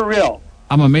was for real.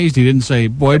 I'm amazed he didn't say,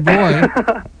 boy.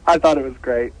 I thought it was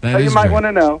great. That so you is might great. want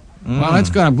to know. Well, that's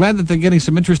good. I'm glad that they're getting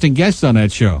some interesting guests on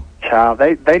that show. Child,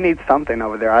 they need something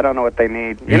over there. I don't know what they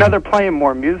need. You know, they're playing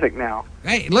more music now.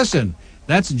 Hey, listen,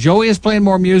 that's Joey is playing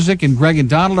more music, and Greg and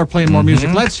Donald are playing more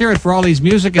music. Let's hear it for all these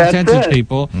music-intensive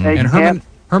people. They And can't-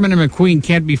 Herman and McQueen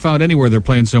can't be found anywhere they're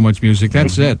playing so much music.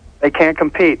 That's it. They can't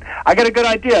compete. I got a good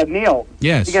idea, Neil.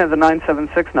 Yes. Speaking of the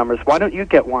 976 numbers, why don't you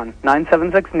get one?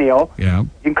 976 Neil. Yeah. You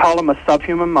can call him a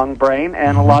subhuman mung brain,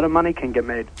 and a lot of money can get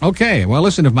made. Okay. Well,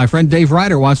 listen, if my friend Dave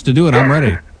Ryder wants to do it, I'm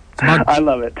ready. I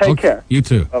love it. Take care. You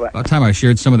too. Bye-bye. About time I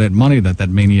shared some of that money that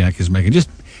maniac is making.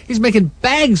 He's making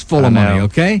bags full of money,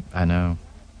 okay? I know.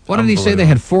 What did he say? They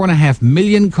had 4.5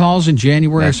 million calls in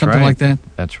January or something like that?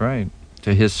 That's right.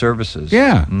 To his services.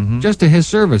 Yeah, just to his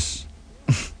service.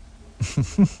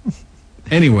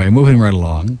 Anyway, moving right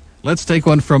along. Let's take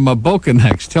one from Boca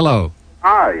next. Hello.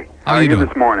 Hi. How are you doing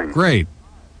this morning? Great.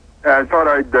 I thought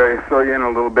I'd fill you in a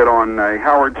little bit on a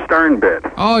Howard Stern bit.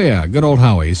 Oh, yeah. Good old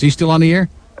Howie. Is he still on the air?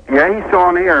 Yeah, he's still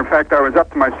on the air. In fact, I was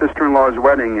up to my sister-in-law's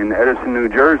wedding in Edison, New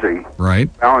Jersey. Right.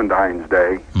 Valentine's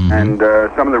Day. And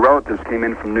some of the relatives came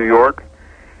in from New York.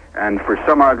 And for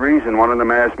some odd reason, one of them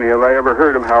asked me if I ever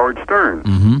heard of Howard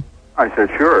Stern. I said,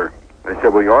 sure. They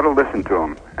said, well, you ought to listen to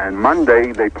him. And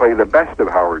Monday, they play the best of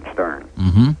Howard Stern.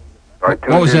 So I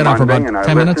tuned What was in that, for Monday, about and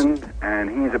 10 I minutes? listened,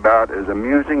 and he's about as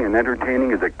amusing and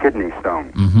entertaining as a kidney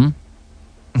stone.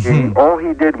 All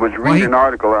he did was read an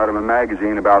article out of a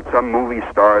magazine about some movie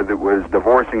star that was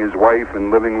divorcing his wife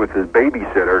and living with his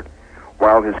babysitter,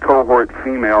 while his cohort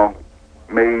female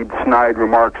made snide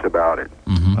remarks about it.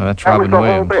 That's That was Robin the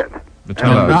Williams. whole bit.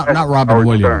 No, not Robin Howard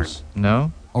Williams.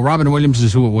 No? Oh, Robin Williams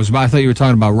is who it was. I thought you were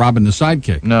talking about Robin the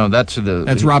sidekick. No, that's the...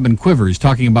 That's Robin Quiver. He's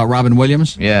talking about Robin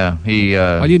Williams? Yeah, he...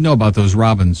 How do you know about those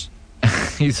Robins?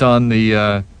 He's on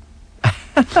the...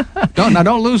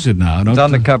 Don't lose it now. He's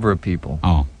on the cover of People.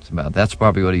 Oh. That's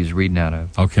probably what he's reading out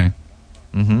of. Okay.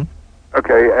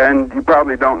 Okay, and you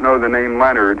probably don't know the name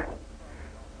Leonard,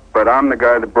 but I'm the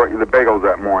guy that brought you the bagels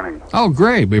that morning. Oh,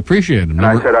 great. We appreciate it. And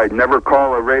I said I'd never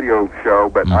call a radio show,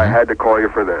 but I had to call you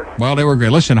for this. Well, they were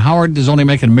great. Listen, Howard is only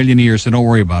making $1 million a year, so don't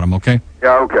worry about him, okay?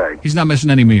 Yeah, okay. He's not missing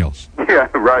any meals. Yeah,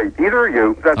 right. Either are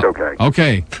you. That's okay.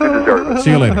 Okay. You deserve it.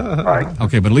 See you later. Bye.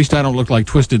 Okay, but at least I don't look like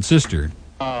Twisted Sister.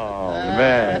 Oh,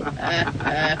 man.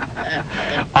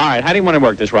 All right, how do you want to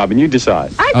work this, Robin? You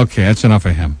decide. Okay, that's enough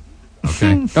of him.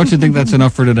 Okay? Don't you think that's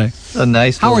enough for today? A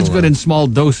nice Howard's little, good in small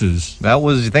doses.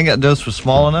 You think that dose was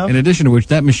small enough? In addition to which,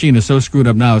 that machine is so screwed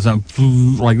up now, it's not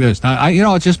like this.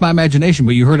 Now, it's just my imagination,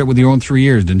 but you heard it with your own 3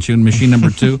 ears, didn't you, in machine number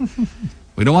 2?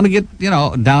 We don't want to get,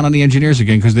 down on the engineers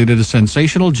again because they did a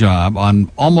sensational job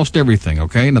on almost everything,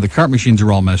 okay? Now, the cart machines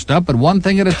are all messed up, but one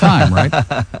thing at a time, right?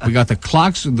 We got the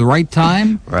clocks at the right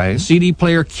time. Right. The CD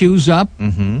player queues up.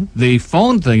 The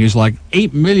phone thing is like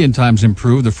 8 million times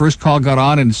improved. The first call got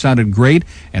on and it sounded great,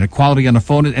 and the quality on the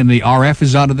phone and the RF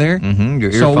is out of there.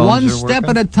 Your So earphones one are step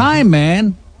working? at a time,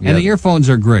 man. Yeah. And the earphones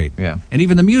are great. Yeah. And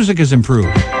even the music is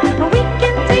improved.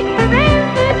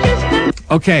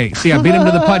 Okay, see, I beat him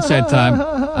to the punch that time.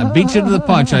 I beat you to the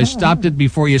punch. I stopped it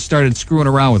before you started screwing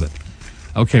around with it.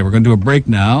 Okay, we're going to do a break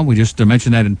now. We just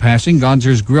mentioned that in passing.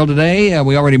 Gonzer's Grill today.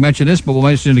 We already mentioned this, but we'll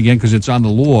mention it again because it's on the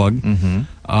log.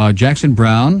 Jackson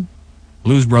Brown,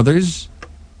 Blues Brothers,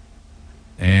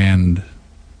 and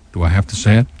do I have to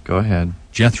say it? Go ahead.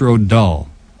 Jethro Tull.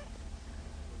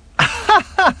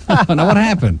 Now, what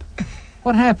happened?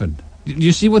 What happened? Do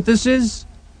you see what this is?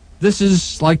 This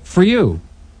is like for you.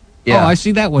 Yeah. Oh, I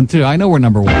see that one, too. I know we're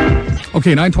number one.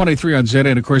 Okay, 923 on Zeta.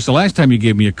 And, of course, the last time you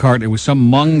gave me a cart, it was some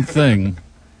mung thing.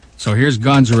 So here's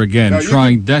Gonzer again, No, you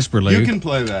trying desperately. You can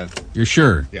play that. You're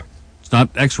sure? Yeah. It's not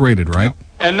X-rated, right?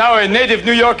 And now a native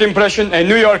New York impression, a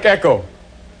New York echo.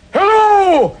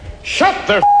 Hello! Shut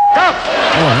the up!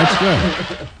 Oh, that's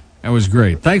good. That was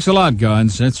great. Thanks a lot,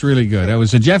 Gonz. That's really good. That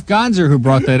was Jeff Gonzer who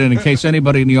brought that in case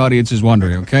anybody in the audience is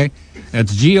wondering, okay?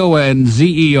 That's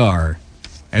Gonzer,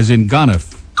 as in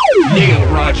Gonif. Neil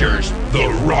Rogers, the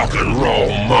rock and roll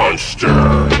monster.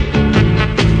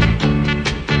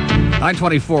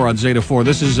 924 on Zeta 4.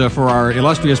 This is for our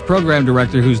illustrious program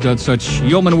director who's done such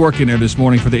yeoman work in there this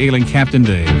morning for the ailing Captain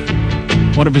Dave.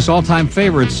 One of his all-time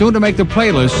favorites, soon to make the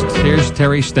playlist. Here's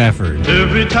Terry Stafford.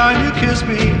 Every time you kiss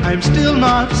me, I'm still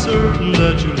not certain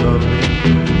that you love me.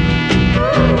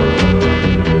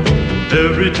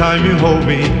 Every time you hold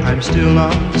me, I'm still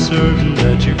not certain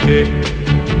that you care.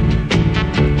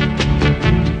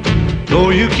 Though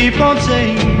you keep on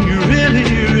saying you really,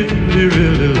 really,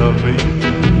 really love me.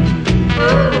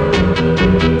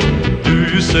 Do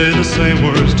you say the same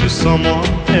words to someone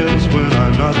else when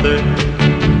I'm not there?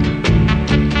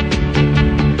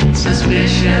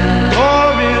 Suspicion.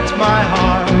 Oh, it's my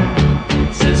heart.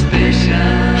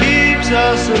 Suspicion. Keeps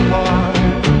us apart.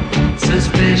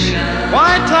 Suspicion.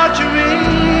 Why torture me?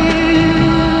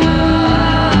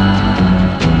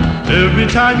 Every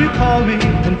time you call me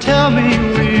and tell me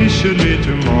we should meet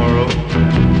tomorrow,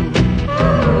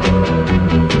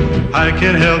 I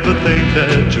can't help but think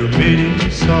that you're meeting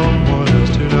someone else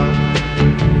tonight.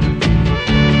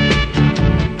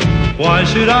 Why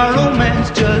should our romance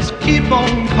just keep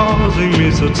on causing me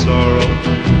such sorrow?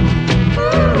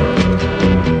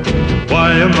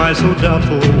 Why am I so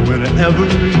doubtful whenever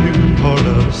you are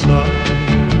outside?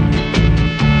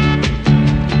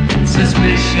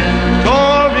 Suspicion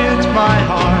torments my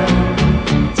heart.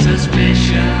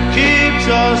 Suspicion keeps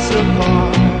us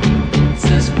apart.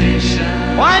 Suspicion,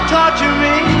 why torture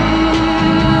me?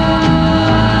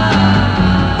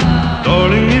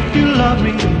 Darling, if you love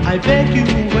me, I beg you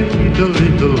wait a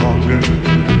little longer.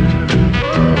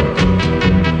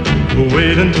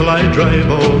 Wait until I drive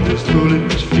all these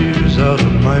foolish fears out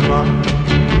of my mind.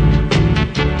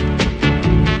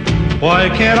 Why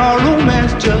can't our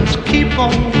romance just keep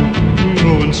on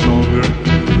growing stronger?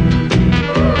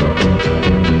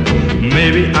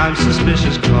 Maybe I'm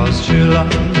suspicious cause your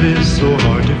love is so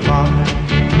hard to find.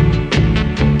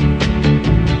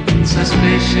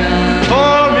 Suspicion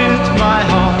torments my